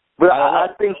 but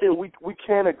I think that we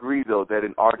can agree though that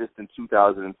an artist in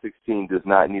 2016 does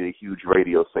not need a huge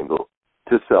radio single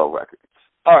to sell records.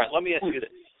 All right, let me ask you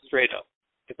this straight up: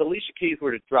 if Alicia Keys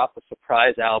were to drop a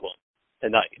surprise album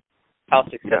tonight, how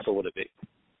successful would it be?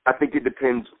 I think it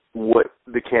depends what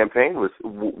the campaign was,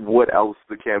 what else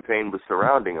the campaign was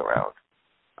surrounding around.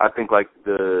 I think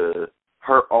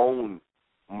her own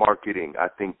marketing, I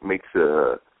think, makes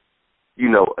a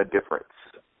difference.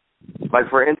 Like,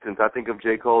 for instance, I think of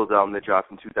J. Cole's album that dropped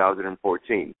in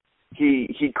 2014.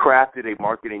 He crafted a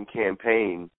marketing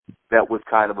campaign that was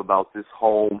kind of about this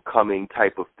homecoming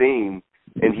type of theme,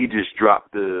 and he just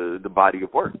dropped the body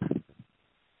of work,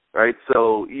 right?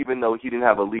 So even though he didn't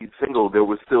have a lead single, there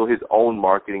was still his own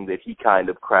marketing that he kind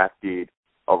of crafted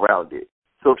around it.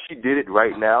 So if she did it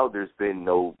right now, there's been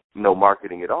no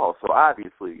marketing at all. So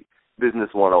obviously,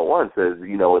 Business 101 says,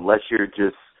 unless your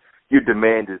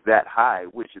demand is that high,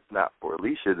 which it's not for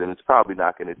Alicia, then it's probably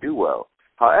not going to do well.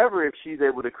 However, if she's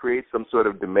able to create some sort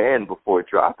of demand before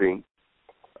dropping,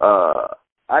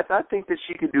 I think that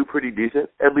she could do pretty decent,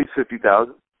 at least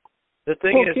 50,000. The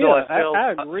thing is, though,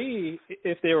 I agree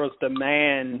if there was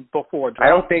demand before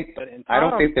dropping. I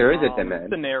don't think there is a demand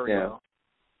scenario. Yeah.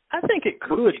 I think it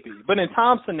could be, but in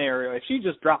Tom's scenario, if she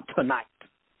just dropped tonight,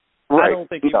 right. I don't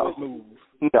think it would move.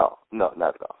 No, not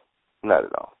at all. Not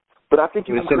at all. But I think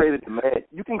you can create a demand.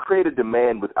 You can create a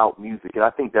demand without music, and I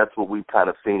think that's what we've kind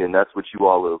of seen, and that's what you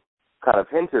all have kind of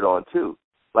hinted on too.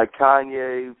 Like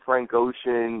Kanye, Frank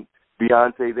Ocean,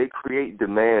 Beyonce, they create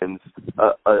demands.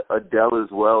 Adele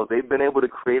as well. They've been able to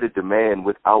create a demand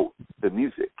without the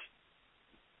music.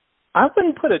 I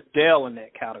wouldn't put Adele in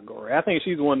that category. I think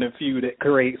she's one of the few that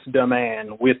creates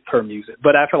demand with her music,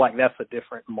 but I feel like that's a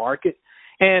different market.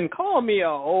 And call me a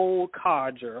old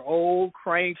codger, old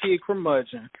cranky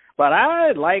curmudgeon, but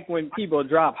I like when people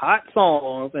drop hot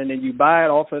songs and then you buy it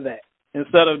off of that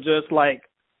instead of just like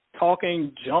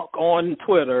talking junk on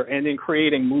Twitter and then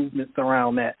creating movements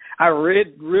around that.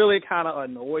 Really kind of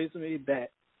annoys me that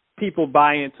people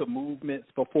buy into movements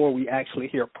before we actually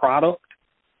hear product.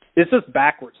 It's just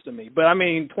backwards to me. But, I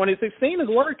mean, 2016 is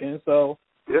working, so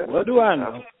what do I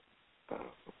know?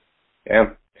 Yeah.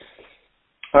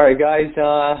 All right, guys,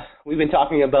 we've been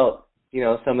talking about,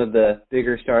 some of the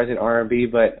bigger stars in R&B,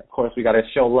 but, of course, we got to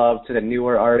show love to the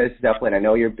newer artists. Definitely, I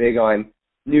know you're big on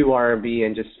new R&B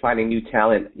and just finding new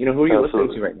talent. Who are you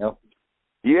listening to right now?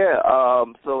 Yeah,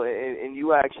 so, and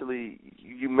you actually,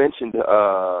 you mentioned,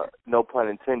 no pun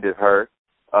intended, her.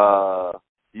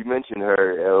 You mentioned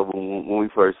her when we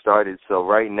first started. So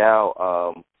right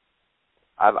now,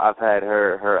 I've had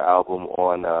her album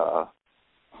on,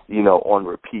 on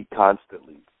repeat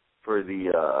constantly for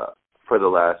the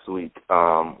last week,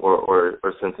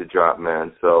 or since it dropped,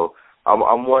 man. So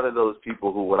I'm one of those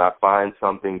people who, when I find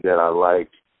something that I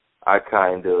like, I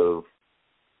kind of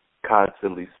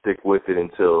constantly stick with it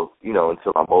until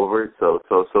I'm over it. So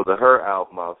the Her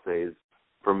album, I'll say, is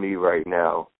for me right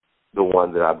now the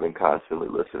one that I've been constantly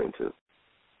listening to.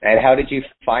 And how did you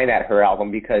find that Her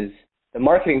album? Because the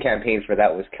marketing campaign for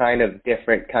that was kind of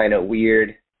different, kind of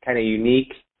weird, kind of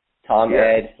unique. Tom,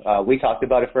 Ed, we talked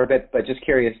about it for a bit, but just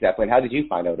curious, Zeppelin, how did you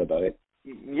find out about it?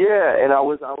 Yeah, and I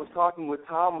was talking with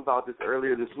Tom about this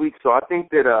earlier this week. So I think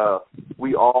that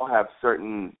we all have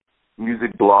certain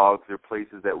music blogs or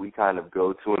places that we kind of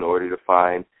go to in order to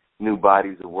find new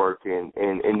bodies of work, and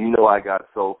I Got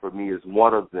Soul for me is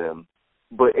one of them.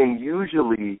 And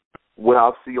usually what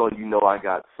I'll see on I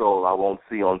Got Soul, I won't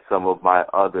see on some of my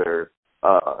other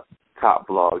top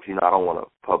blogs. I don't want to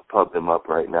pub them up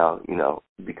right now,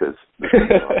 because so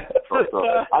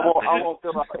I won't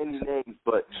fill out any names,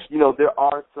 but there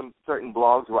are some certain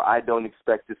blogs where I don't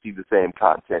expect to see the same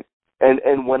content.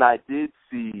 And when I did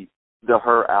see the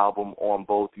Her album on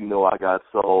both I Got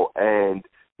Soul and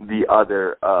the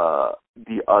other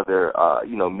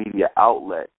media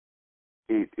outlet,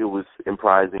 it was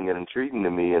surprising and intriguing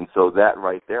to me. And so that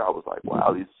right there, I was like,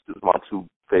 wow, these are my two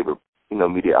favorite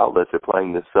media outlets are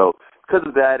playing this. So because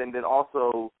of that, and then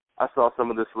also I saw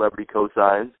some of the celebrity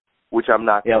cosigns, which I'm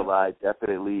not gonna lie,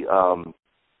 definitely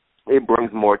it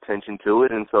brings more attention to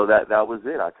it. And so that was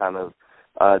it. I kind of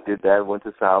did that, went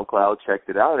to SoundCloud, checked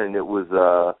it out, and it was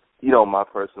my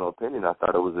personal opinion, I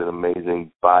thought it was an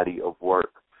amazing body of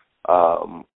work.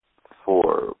 It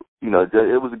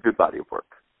was a good body of work.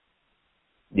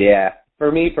 Yeah,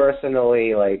 for me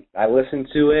personally, like I listened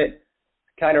to it,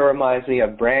 kind of reminds me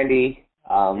of Brandy,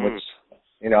 which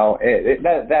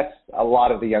that's a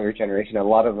lot of the younger generation. A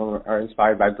lot of them are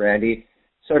inspired by Brandy.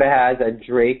 Sort of has a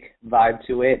Drake vibe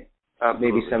to it.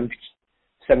 Maybe some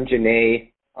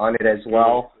Janae on it as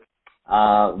well.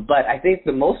 But I think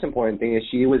the most important thing is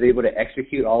she was able to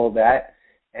execute all of that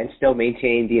and still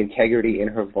maintain the integrity in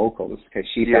her vocals because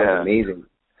she sounds amazing.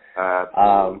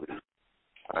 Absolutely.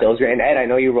 So it was great. And Ed, I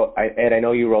know you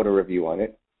wrote a review on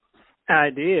it. I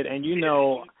did, and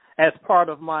as part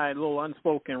of my little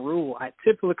unspoken rule, I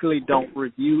typically don't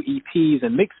review EPs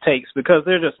and mixtapes because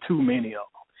there are just too many of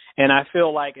them. And I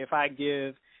feel like if I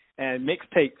give a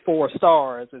mixtape 4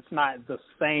 stars, it's not the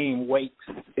same weight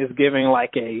as giving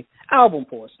like a album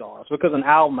 4 stars, because an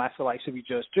album I feel like should be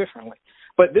judged differently.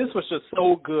 But this was just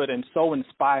so good and so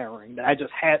inspiring that I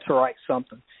just had to write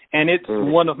something. And it's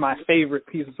one of my favorite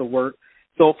pieces of work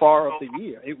so far of the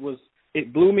year.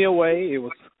 It blew me away. It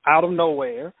was out of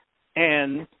nowhere.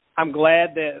 And I'm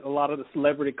glad that a lot of the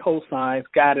celebrity cosigns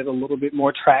got it a little bit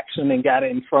more traction and got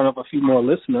it in front of a few more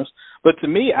listeners. But to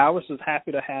me, I was just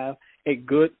happy to have a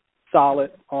good,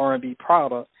 solid R&B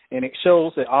product. And it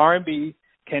shows that R&B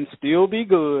can still be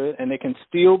good and it can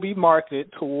still be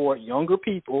marketed toward younger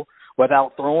people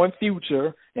without throwing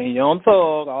Future and Young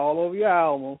Thug all over your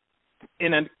album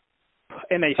in a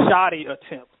shoddy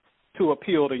attempt to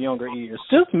appeal to younger ears.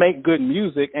 Just make good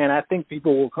music, and I think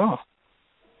people will come.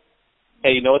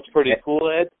 Hey, you know what's pretty cool,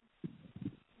 Ed?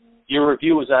 Your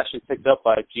review was actually picked up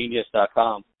by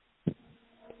Genius.com.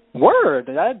 Word!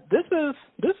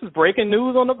 This is breaking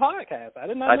news on the podcast. I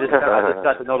did not know. I just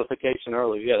got the notification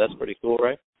earlier. Yeah, that's pretty cool,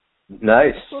 right?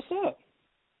 Nice. What's up?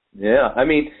 Yeah, I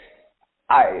mean,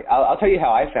 I'll tell you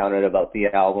how I found out about the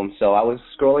album. So I was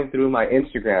scrolling through my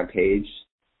Instagram page,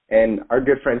 and our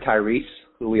good friend Tyrese,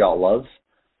 who we all love,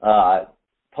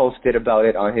 posted about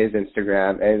it on his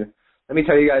Instagram. And let me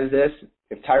tell you guys this.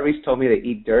 If Tyrese told me to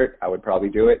eat dirt, I would probably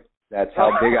do it. That's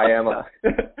how big I am. I'm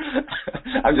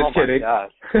just kidding. My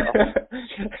gosh.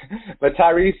 But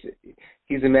Tyrese,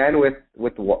 he's a man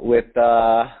with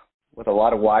a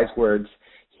lot of wise words.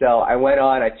 So I went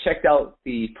on, I checked out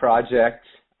the project,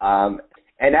 and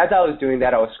as I was doing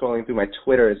that, I was scrolling through my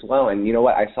Twitter as well, and you know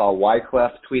what? I saw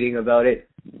Wyclef tweeting about it,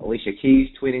 Alicia Keys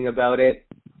tweeting about it,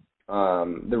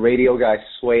 the radio guy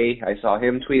Sway, I saw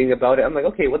him tweeting about it. I'm like,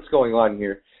 okay, what's going on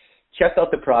here? Checked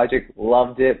out the project,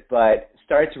 loved it, but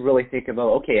started to really think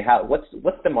about, okay,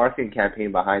 what's the marketing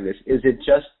campaign behind this? Is it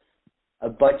just a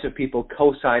bunch of people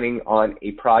co-signing on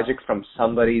a project from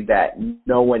somebody that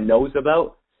no one knows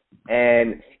about?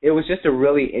 And it was just a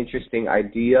really interesting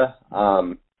idea.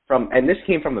 And this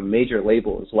came from a major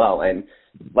label as well. And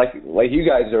like you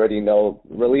guys already know,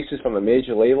 releases from a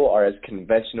major label are as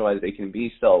conventional as they can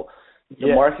be. So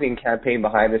the marketing campaign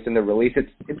behind this and the release,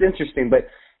 it's interesting. But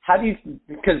how do you?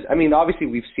 Because I mean, obviously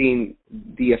we've seen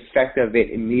the effect of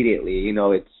it immediately. You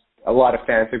know, it's a lot of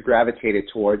fans have gravitated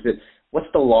towards it. What's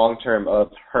the long term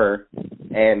of her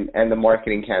and the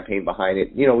marketing campaign behind it?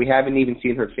 You know, we haven't even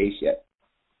seen her face yet.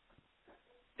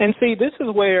 And see, this is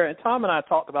where, and Tom and I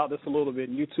talked about this a little bit,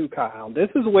 and you too, Kyle, this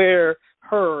is where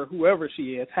her, whoever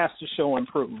she is, has to show and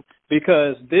prove.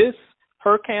 Because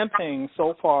her campaign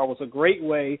so far was a great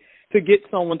way to get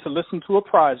someone to listen to a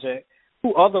project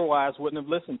who otherwise wouldn't have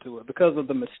listened to it because of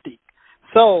the mystique.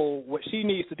 So what she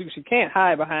needs to do, she can't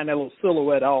hide behind that little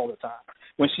silhouette all the time.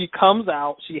 When she comes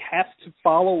out, she has to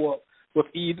follow up with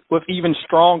even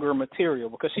stronger material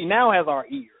because she now has our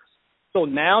ears. So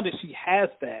now that she has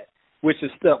that, which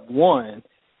is step one,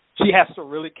 she has to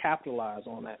really capitalize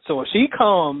on that. So if she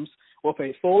comes with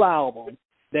a full album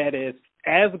that is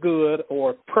as good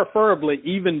or preferably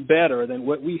even better than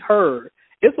what we heard,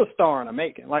 it's a star in the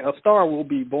making. Like a star will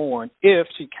be born if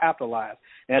she capitalizes.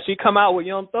 And if she come out with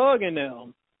Young Thug in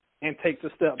them and takes a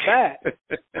step back,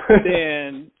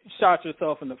 then shot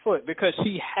yourself in the foot because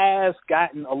she has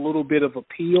gotten a little bit of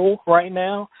appeal right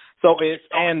now. So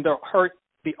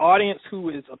the audience who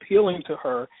is appealing to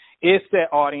her is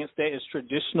that audience that is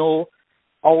traditional,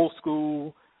 old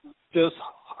school, just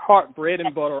bread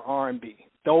and butter R&B.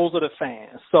 Those are the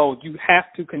fans. So you have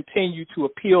to continue to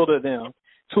appeal to them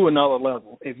to another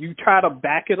level. If you try to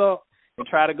back it up and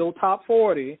try to go top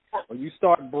 40, or you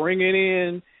start bringing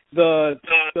in the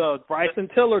Bryson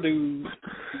Tiller dudes,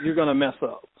 you're going to mess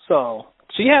up. So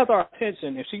she has our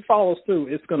attention. If she follows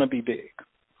through, it's going to be big.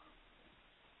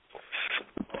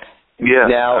 Yeah,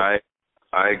 now,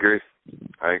 I agree.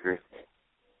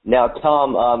 Now,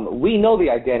 Tom, we know the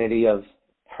identity of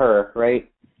her, right?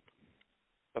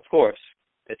 Of course.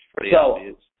 It's pretty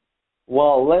obvious.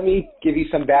 Well, let me give you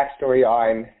some backstory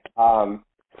on,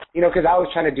 because I was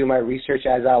trying to do my research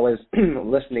as I was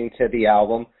listening to the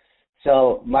album.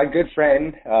 So my good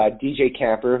friend, DJ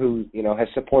Camper, who, has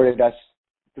supported us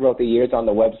throughout the years on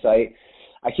the website,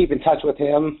 I keep in touch with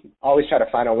him, always try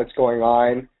to find out what's going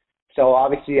on. So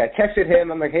obviously I texted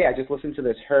him. I'm like, hey, I just listened to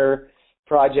this Her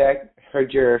project,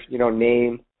 heard your,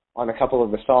 name on a couple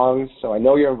of the songs, so I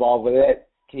know you're involved with it.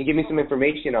 Can you give me some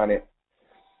information on it?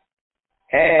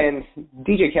 And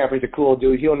DJ Camper's a cool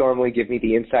dude. He'll normally give me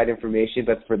the inside information,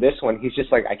 but for this one, he's just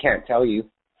like, I can't tell you.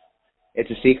 It's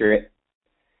a secret.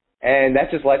 And that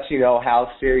just lets you know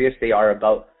how serious they are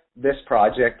about this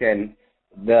project and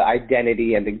the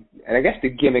identity and I guess the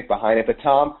gimmick behind it. But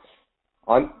Tom,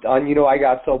 on I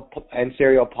Got Soul and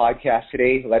Serial podcast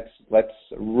today, let's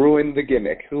ruin the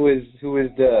gimmick. Who is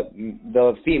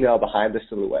the female behind the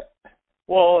silhouette?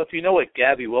 Well, if you know what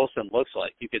Gabby Wilson looks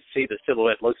like, you could see the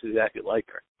silhouette looks exactly like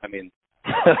her. I mean,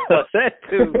 that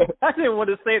too. I didn't want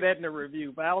to say that in the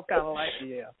review, but I was kind of like,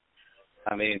 yeah.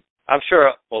 I mean, I'm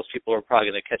sure most people are probably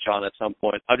going to catch on at some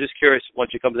point. I'm just curious,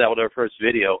 once she comes out with her first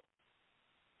video,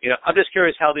 I'm just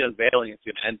curious how the unveiling is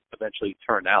going to eventually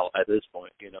turn out at this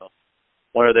point,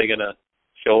 When are they going to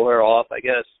show her off, I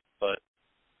guess?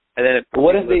 And then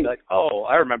what if they... like, oh,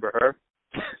 I remember her.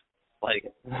 Like,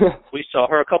 we saw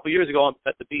her a couple years ago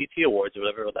at the BET Awards or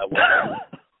whatever that was.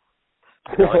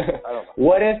 I don't know.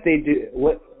 What if they do?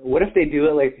 What if they do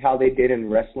it like how they did in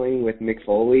wrestling with Mick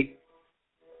Foley?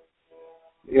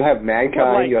 You'll have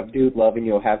Mankind, you have Dude Love, and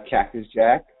you'll have Cactus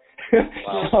Jack.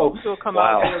 Wow. So come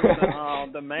out there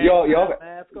with the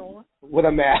mask on? With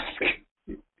a mask.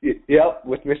 Yep,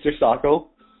 with Mr. Sacco.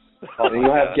 And then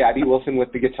you'll have Gabby Wilson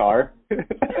with the guitar.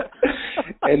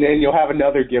 And then you'll have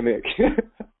another gimmick.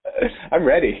 I'm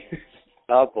ready.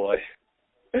 Oh, boy.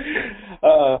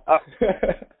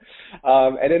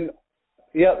 And then,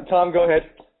 Tom, go ahead.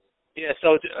 Yeah,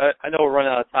 so I know we're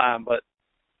running out of time, but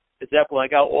definitely I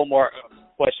got one more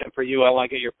question for you I want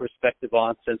to get your perspective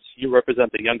on since you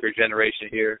represent the younger generation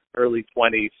here, early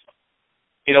 20s.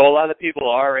 A lot of people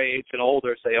our age and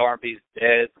older say R&B's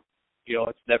dead.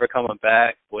 It's never coming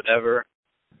back, whatever.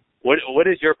 What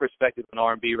is your perspective on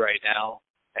R&B right now,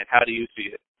 and how do you see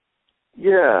it?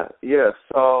 Yeah.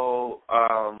 So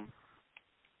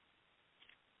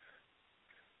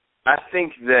I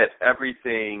think that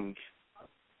everything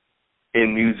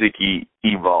in music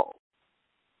evolves,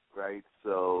 right?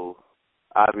 So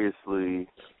obviously,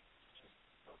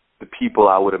 the people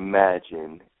I would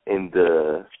imagine in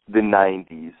the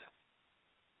 90s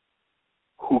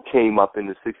who came up in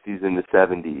the 60s and the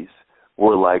 70s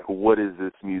were like, what is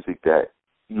this music that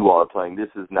you all are playing? This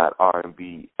is not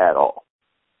R&B at all,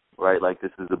 right? Like,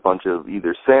 this is a bunch of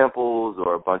either samples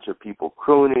or a bunch of people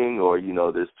crooning, or,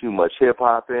 there's too much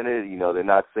hip-hop in it. They're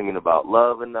not singing about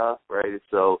love enough, right?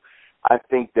 So I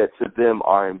think that to them,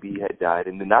 R&B had died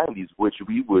in the 90s, which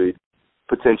we would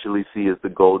potentially see as the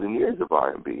golden years of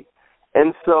R&B.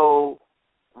 And so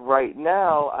right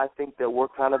now, I think that we're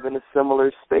kind of in a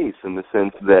similar space in the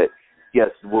sense that, yes,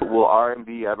 will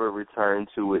R&B ever return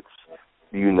to its,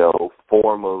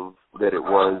 form of that it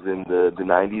was in the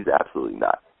 90s? Absolutely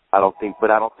not. I don't think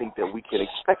that we can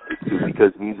expect it to,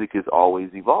 because music is always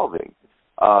evolving.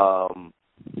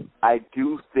 I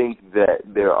do think that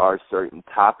there are certain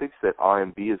topics that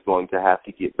R&B is going to have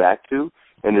to get back to,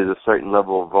 and there's a certain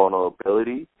level of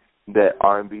vulnerability that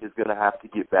R&B is going to have to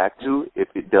get back to if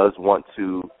it does want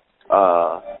to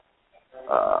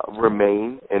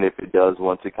remain, and if it does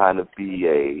want to kind of be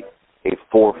a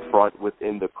forefront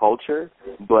within the culture.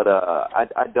 But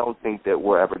I don't think that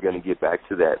we're ever going to get back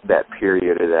to that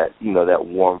period or that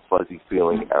warm, fuzzy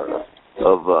feeling era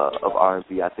of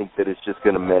R&B. I think that it's just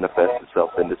going to manifest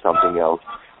itself into something else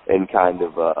and kind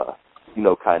of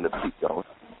keep going.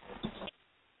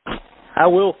 I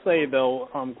will say, though,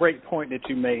 great point that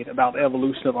you made about the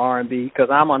evolution of R&B, because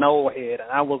I'm an old head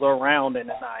and I was around in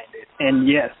the 90s. And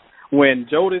yes, when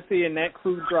Jodeci and that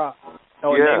crew dropped, they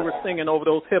were singing over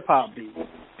those hip-hop beats,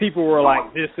 people were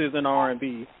like, this isn't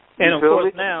R&B. And, of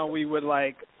course, now we would,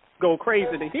 go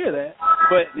crazy to hear that.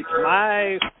 But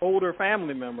my older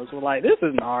family members were like, this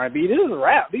isn't R&B, this is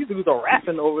rap. These dudes are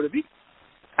rapping over the beat.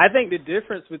 I think the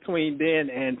difference between then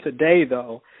and today,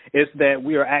 though, is that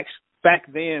we are actually, back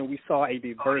then we saw a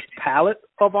diverse palette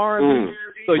of R&B.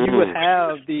 So you would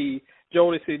have the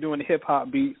Jodeci doing the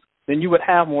hip-hop beats, then you would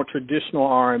have more traditional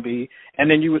R&B, and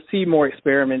then you would see more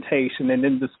experimentation, and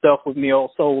then the stuff with neo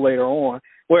soul later on.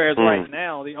 Whereas right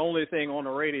now, the only thing on the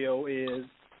radio is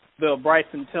the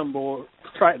Bryson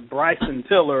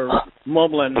Tiller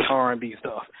mumbling R&B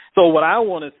stuff. So what I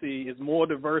want to see is more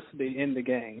diversity in the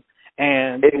game,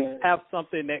 and have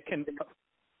something that can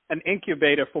an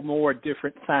incubator for more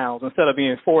different sounds instead of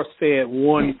being force-fed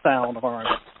one sound of R&B.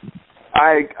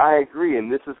 I agree,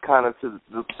 and this is kind of to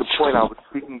the point I was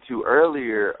speaking to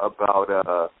earlier about,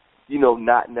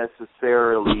 not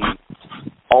necessarily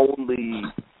only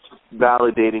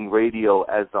validating radio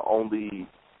as the only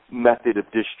method of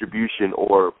distribution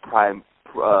or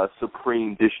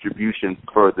supreme distribution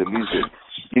for the music.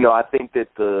 I think that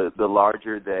the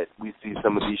larger that we see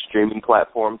some of these streaming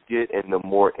platforms get and the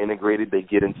more integrated they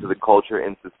get into the culture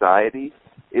and society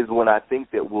is when I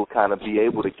think that we'll kind of be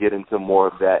able to get into more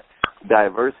of that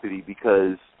diversity,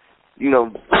 because,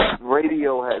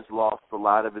 radio has lost a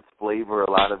lot of its flavor, a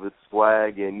lot of its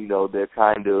swag, and, they're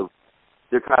kind of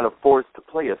forced to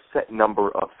play a set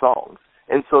number of songs.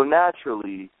 And so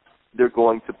naturally, they're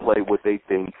going to play what they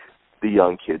think the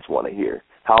young kids want to hear.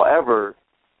 However,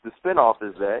 the spinoff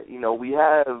is that, we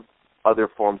have other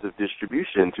forms of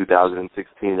distribution in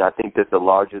 2016. I think that the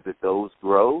larger that those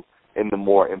grow and the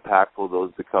more impactful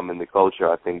those become in the culture,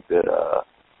 I think that,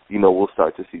 we'll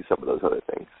start to see some of those other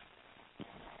things.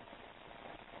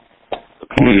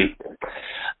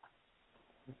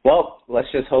 Well,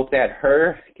 let's just hope that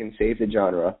Her can save the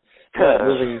genre.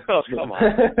 Oh, come on.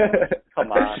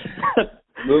 Come on.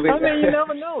 You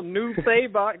never know. New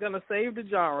Sabot going to save the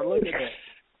genre. Look at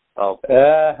that. Oh.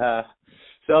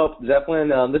 So,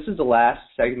 Zeppelin, this is the last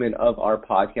segment of our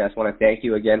podcast. I want to thank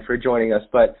you again for joining us.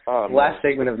 But the last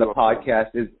segment of the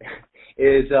podcast is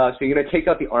so you're going to take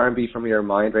out the R&B from your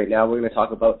mind right now. We're going to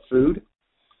talk about food.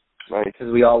 Right.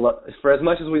 Because we all love, for as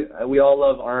much as we all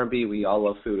love R&B, we all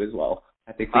love food as well.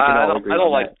 I think we can all agree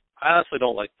on that. I honestly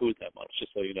don't like food that much,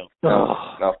 just so you know.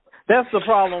 No. That's the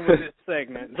problem with this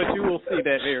segment, but you will see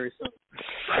that very soon.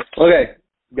 Okay,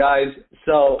 guys,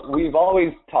 so we've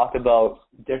always talked about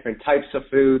different types of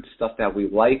food, stuff that we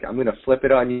like. I'm going to flip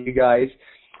it on you guys.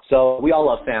 So we all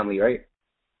love family, right?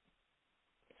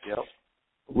 Yep.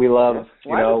 We love,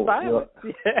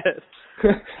 Yes.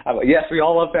 Yes, we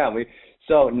all love family.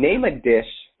 So name a dish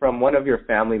from one of your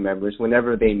family members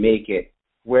whenever they make it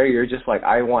where you're just like,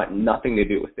 I want nothing to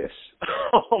do with this.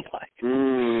 Oh my!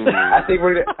 I think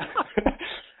we're gonna.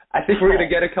 I I think we're going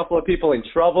to get a couple of people in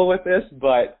trouble with this,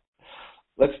 but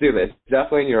let's do this.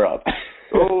 Zeppelin, you're up.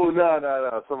 Oh,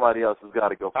 no. Somebody else has got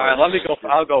to go first. All right, let me go.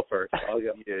 I'll go first. All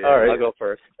right. I'll go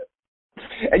first.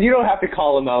 And you don't have to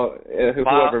call them out,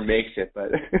 whoever makes it,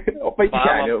 but you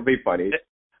can. It'll be funny.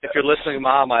 If you're listening,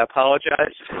 Mom, I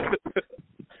apologize.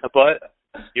 But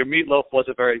your meatloaf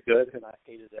wasn't very good, and I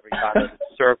hated every time it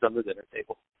was served on the dinner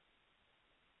table.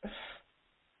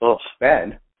 Oh,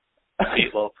 man.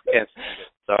 Meatloaf. Can't stand it.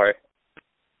 Sorry.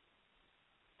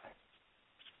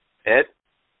 Ed?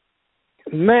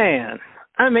 Man,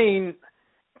 I mean,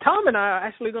 Tom and I are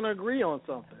actually going to agree on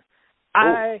something.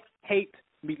 I hate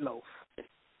meatloaf.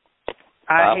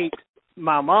 I hate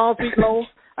my mom's meatloaf.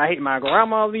 I hate my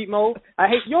grandma's meatloaf. I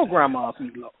hate your grandma's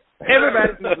meatloaf.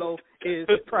 Everybody's meatloaf is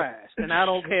trash, and I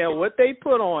don't care what they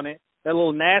put on it. That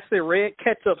little nasty red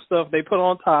ketchup stuff they put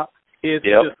on top is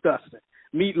disgusting.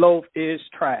 Meatloaf is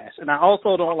trash, and I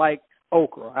also don't like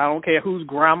okra. I don't care whose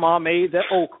grandma made that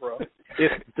okra.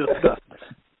 It's disgusting.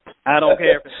 I don't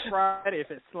care if it's fried,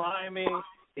 if it's slimy,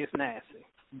 it's nasty.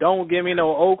 Don't give me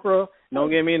no okra. Don't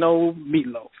give me no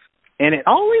meatloaf. And it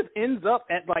always ends up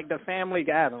at, like, the family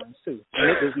gatherings, too. And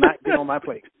it does not get on my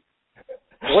plate.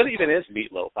 What even is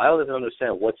meatloaf? I don't even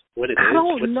understand what it is. I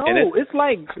don't know. It's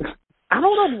like, I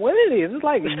don't know what it is. It's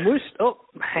like mushed up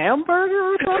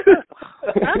hamburger or something.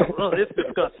 I don't know. It's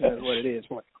disgusting is what it is.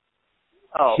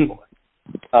 Oh, boy.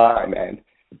 All right, man.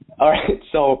 All right,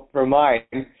 so for mine,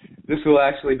 this will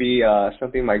actually be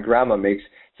something my grandma makes.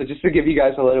 So just to give you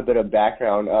guys a little bit of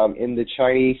background, in the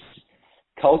Chinese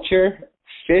culture,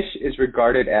 fish is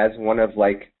regarded as one of,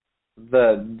 like,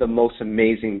 the most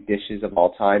amazing dishes of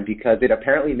all time because it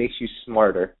apparently makes you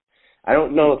smarter. I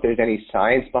don't know if there's any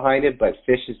science behind it, but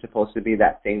fish is supposed to be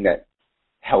that thing that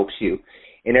helps you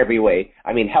in every way.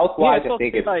 I mean, health-wise, I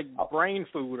think it's like brain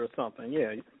food or something.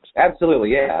 Yeah,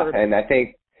 absolutely, yeah. And I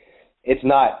think it's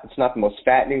not the most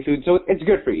fattening food, so it's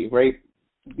good for you, right?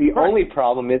 The only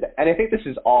problem is, and I think this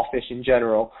is all fish in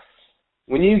general,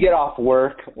 when you get off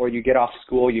work or you get off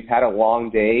school, you've had a long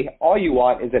day, all you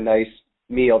want is a nice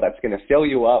meal that's going to fill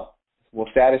you up, will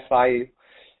satisfy you.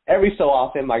 Every so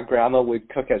often, my grandma would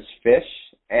cook us fish,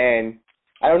 and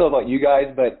I don't know about you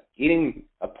guys, but eating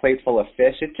a plate full of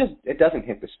fish, it doesn't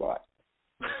hit the spot.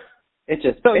 It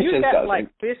just you got doesn't. Like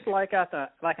fish like at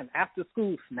an after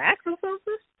school snack or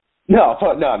something? No,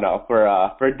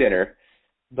 for dinner.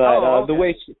 But okay. the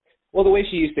way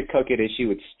she used to cook it is she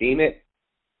would steam it.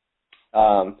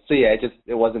 So yeah,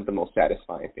 it wasn't the most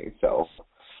satisfying thing. So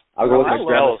I'll go with my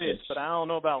grandma's fish, but I don't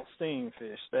know about steamed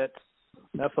fish.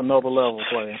 That's another level,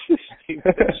 player.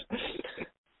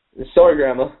 Sorry,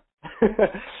 Grandma.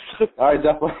 All right,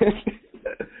 definitely.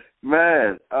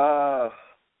 Man,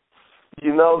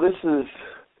 this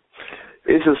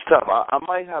is tough. I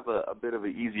might have a bit of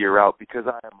an easier route because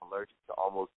I am allergic to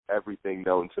almost everything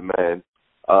known to man,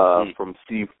 from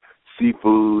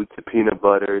seafood to peanut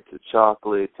butter to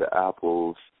chocolate to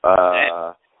apples.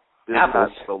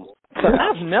 Apples.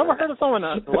 I've never heard of someone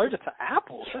allergic to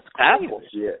apples. That's crazy. Apples?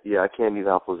 Yeah, I can't eat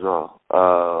apples raw.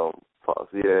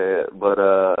 But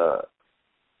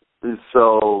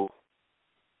so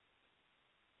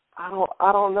I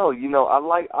don't know. I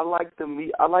like the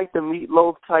meat. I like the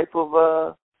meatloaf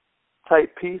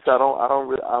type piece.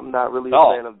 I'm not really a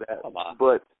fan of that.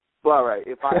 But all right,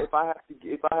 if I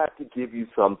have to give you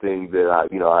something that I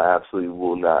absolutely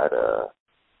will not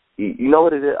eat. You know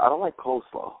what it is? I don't like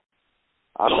coleslaw.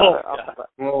 I'm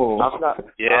not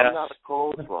a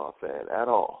coleslaw fan at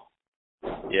all.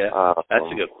 Yeah,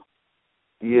 that's a good one.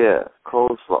 Yeah,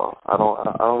 coleslaw. I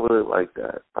don't really like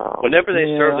that. Whenever they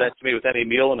serve that to me with any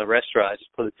meal in the restaurant, I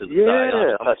just put it to the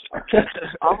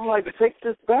side. I'm like, take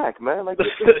this back, man. Like, get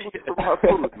this from my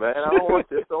food, man. I don't want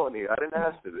this on here. I didn't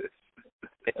ask for this.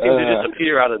 It seems to just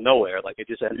appear out of nowhere, like it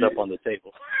just ends up on the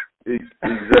table.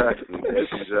 Exactly.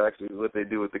 That's exactly what they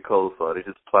do with the coleslaw. They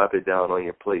just plop it down on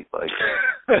your plate, like.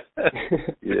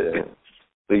 Yeah.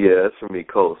 But yeah, that's for me,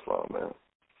 coleslaw, man.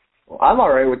 Well, I'm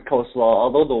all right with coleslaw,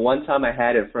 although the one time I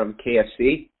had it from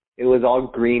KFC, it was all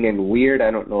green and weird. I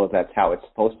don't know if that's how it's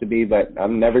supposed to be, but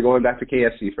I'm never going back to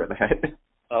KFC for that.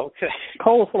 Okay.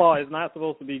 Coleslaw is not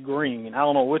supposed to be green. I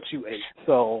don't know what you ate.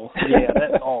 So, yeah,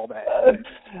 that's all bad.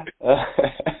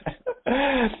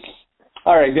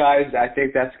 All right, guys, I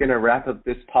think that's going to wrap up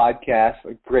this podcast.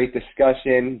 A great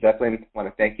discussion. Definitely want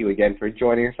to thank you again for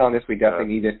joining us on this. We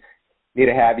definitely need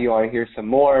to have you on here some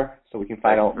more so we can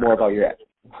find out more about your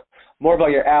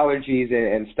allergies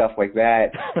and stuff like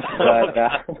that.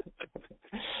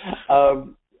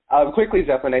 But quickly,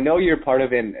 Zeppelin, I know you're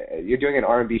you're doing an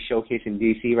R&B showcase in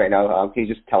DC right now. Can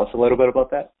you just tell us a little bit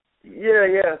about that?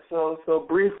 Yeah. So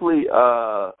briefly,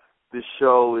 the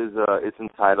show is it's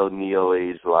entitled Neo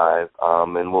Age Live,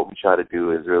 and what we try to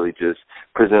do is really just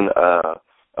present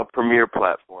a premier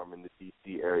platform in the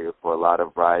D.C. area for a lot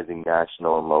of rising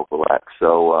national and local acts.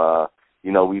 So,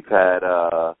 we've had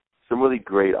some really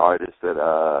great artists that,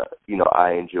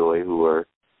 I enjoy who are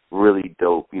really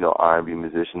dope, R&B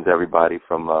musicians, everybody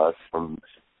from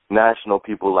national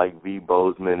people like V.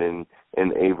 Bozeman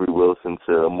and Avery Wilson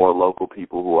to more local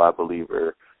people who I believe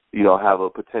are, have a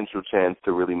potential chance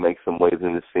to really make some waves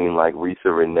in the scene like Risa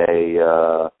Renee.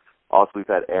 Also, we've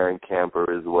had Aaron Camper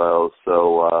as well.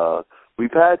 So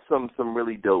we've had some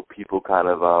really dope people kind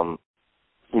of,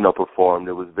 performed.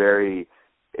 It was very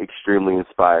extremely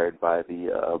inspired by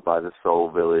the Soul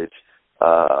Village,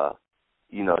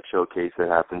 showcase that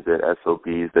happens at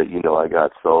SOBs that, I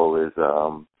Got Soul is,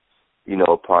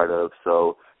 a part of.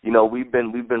 So, we've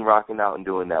been rocking out and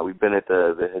doing that. We've been at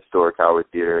the Historic Howard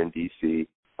Theater in D.C.,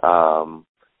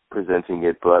 presenting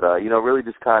it, but, really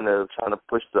just kind of trying to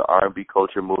push the R&B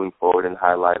culture moving forward and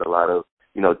highlight a lot of,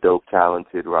 dope,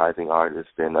 talented, rising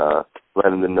artists and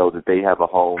letting them know that they have a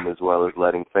home as well as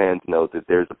letting fans know that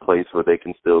there's a place where they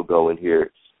can still go and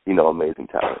hear, amazing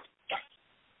talent.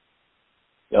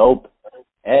 Dope.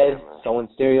 Ed, Soul and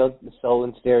Stereo,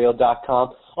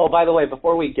 soulandstereo.com. Oh, by the way,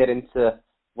 before we get into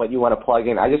what you want to plug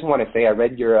in, I just want to say I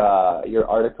read your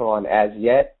article on As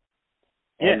Yet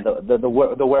and the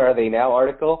Where Are They Now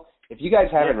article. If you guys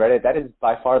haven't read it, that is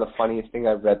by far the funniest thing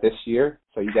I've read this year,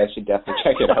 so you guys should definitely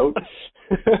check it out.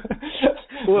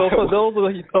 Well, for those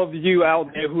of you out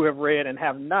there who have read and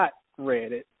have not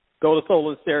read it, go to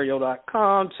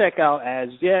soulandstereo.com, check out As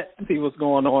Yet, see what's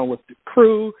going on with the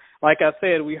crew. Like I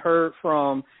said, we heard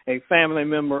from a family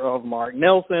member of Mark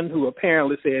Nelson who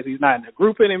apparently says he's not in the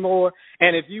group anymore.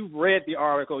 And if you've read the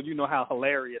article, you know how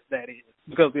hilarious that is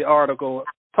because the article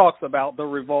talks about the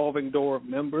revolving door of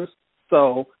members.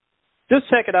 So just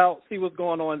check it out, see what's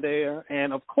going on there.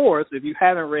 And, of course, if you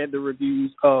haven't read the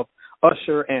reviews of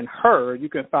Usher and Her, you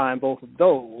can find both of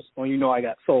those on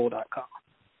YouKnowIGotSoul.com.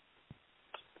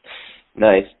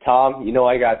 Nice. Tom,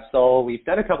 I Got Soul. We've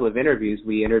done a couple of interviews.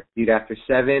 We interviewed After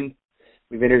 7.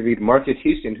 We've interviewed Marcus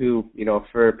Houston, who,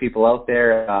 for people out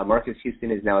there, Marcus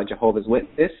Houston is now a Jehovah's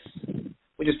Witness,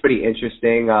 which is pretty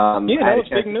interesting. That was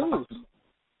big news.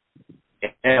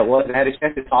 Yeah, it was. I had a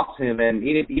chance to talk to him, and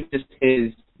even just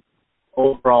his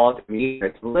overall demeanor,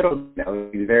 it's a little,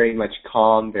 he's very much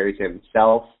calm, very to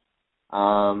himself,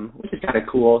 which is kind of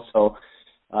cool. So,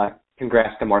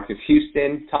 congrats to Marcus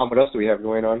Houston. Tom, what else do we have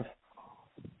going on?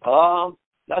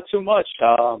 Not too much.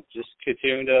 Just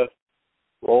continuing to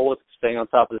roll with, staying on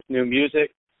top of this new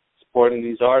music, supporting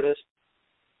these artists.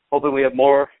 Hoping we have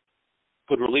more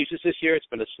good releases this year. It's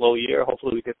been a slow year.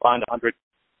 Hopefully we can find 100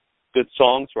 good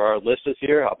songs for our list this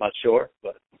year. I'm not sure,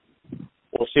 but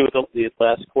we'll see what the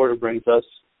last quarter brings us.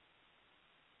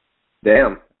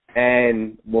 Damn.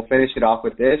 And we'll finish it off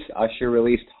with this. Usher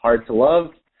released Hard to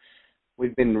Love.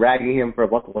 We've been ragging him for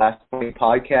about the last 20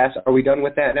 podcasts. Are we done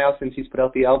with that now since he's put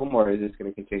out the album, or is this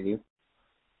going to continue?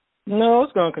 No,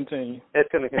 it's going to continue. It's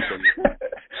going to continue.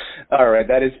 All right,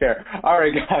 that is fair. All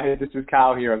right, guys, this is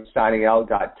Kyle here. I'm signing out.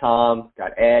 Got Tom,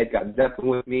 got Ed, got Zeppelin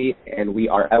with me, and we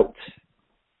are out.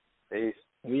 Peace.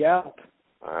 We out.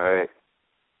 All right.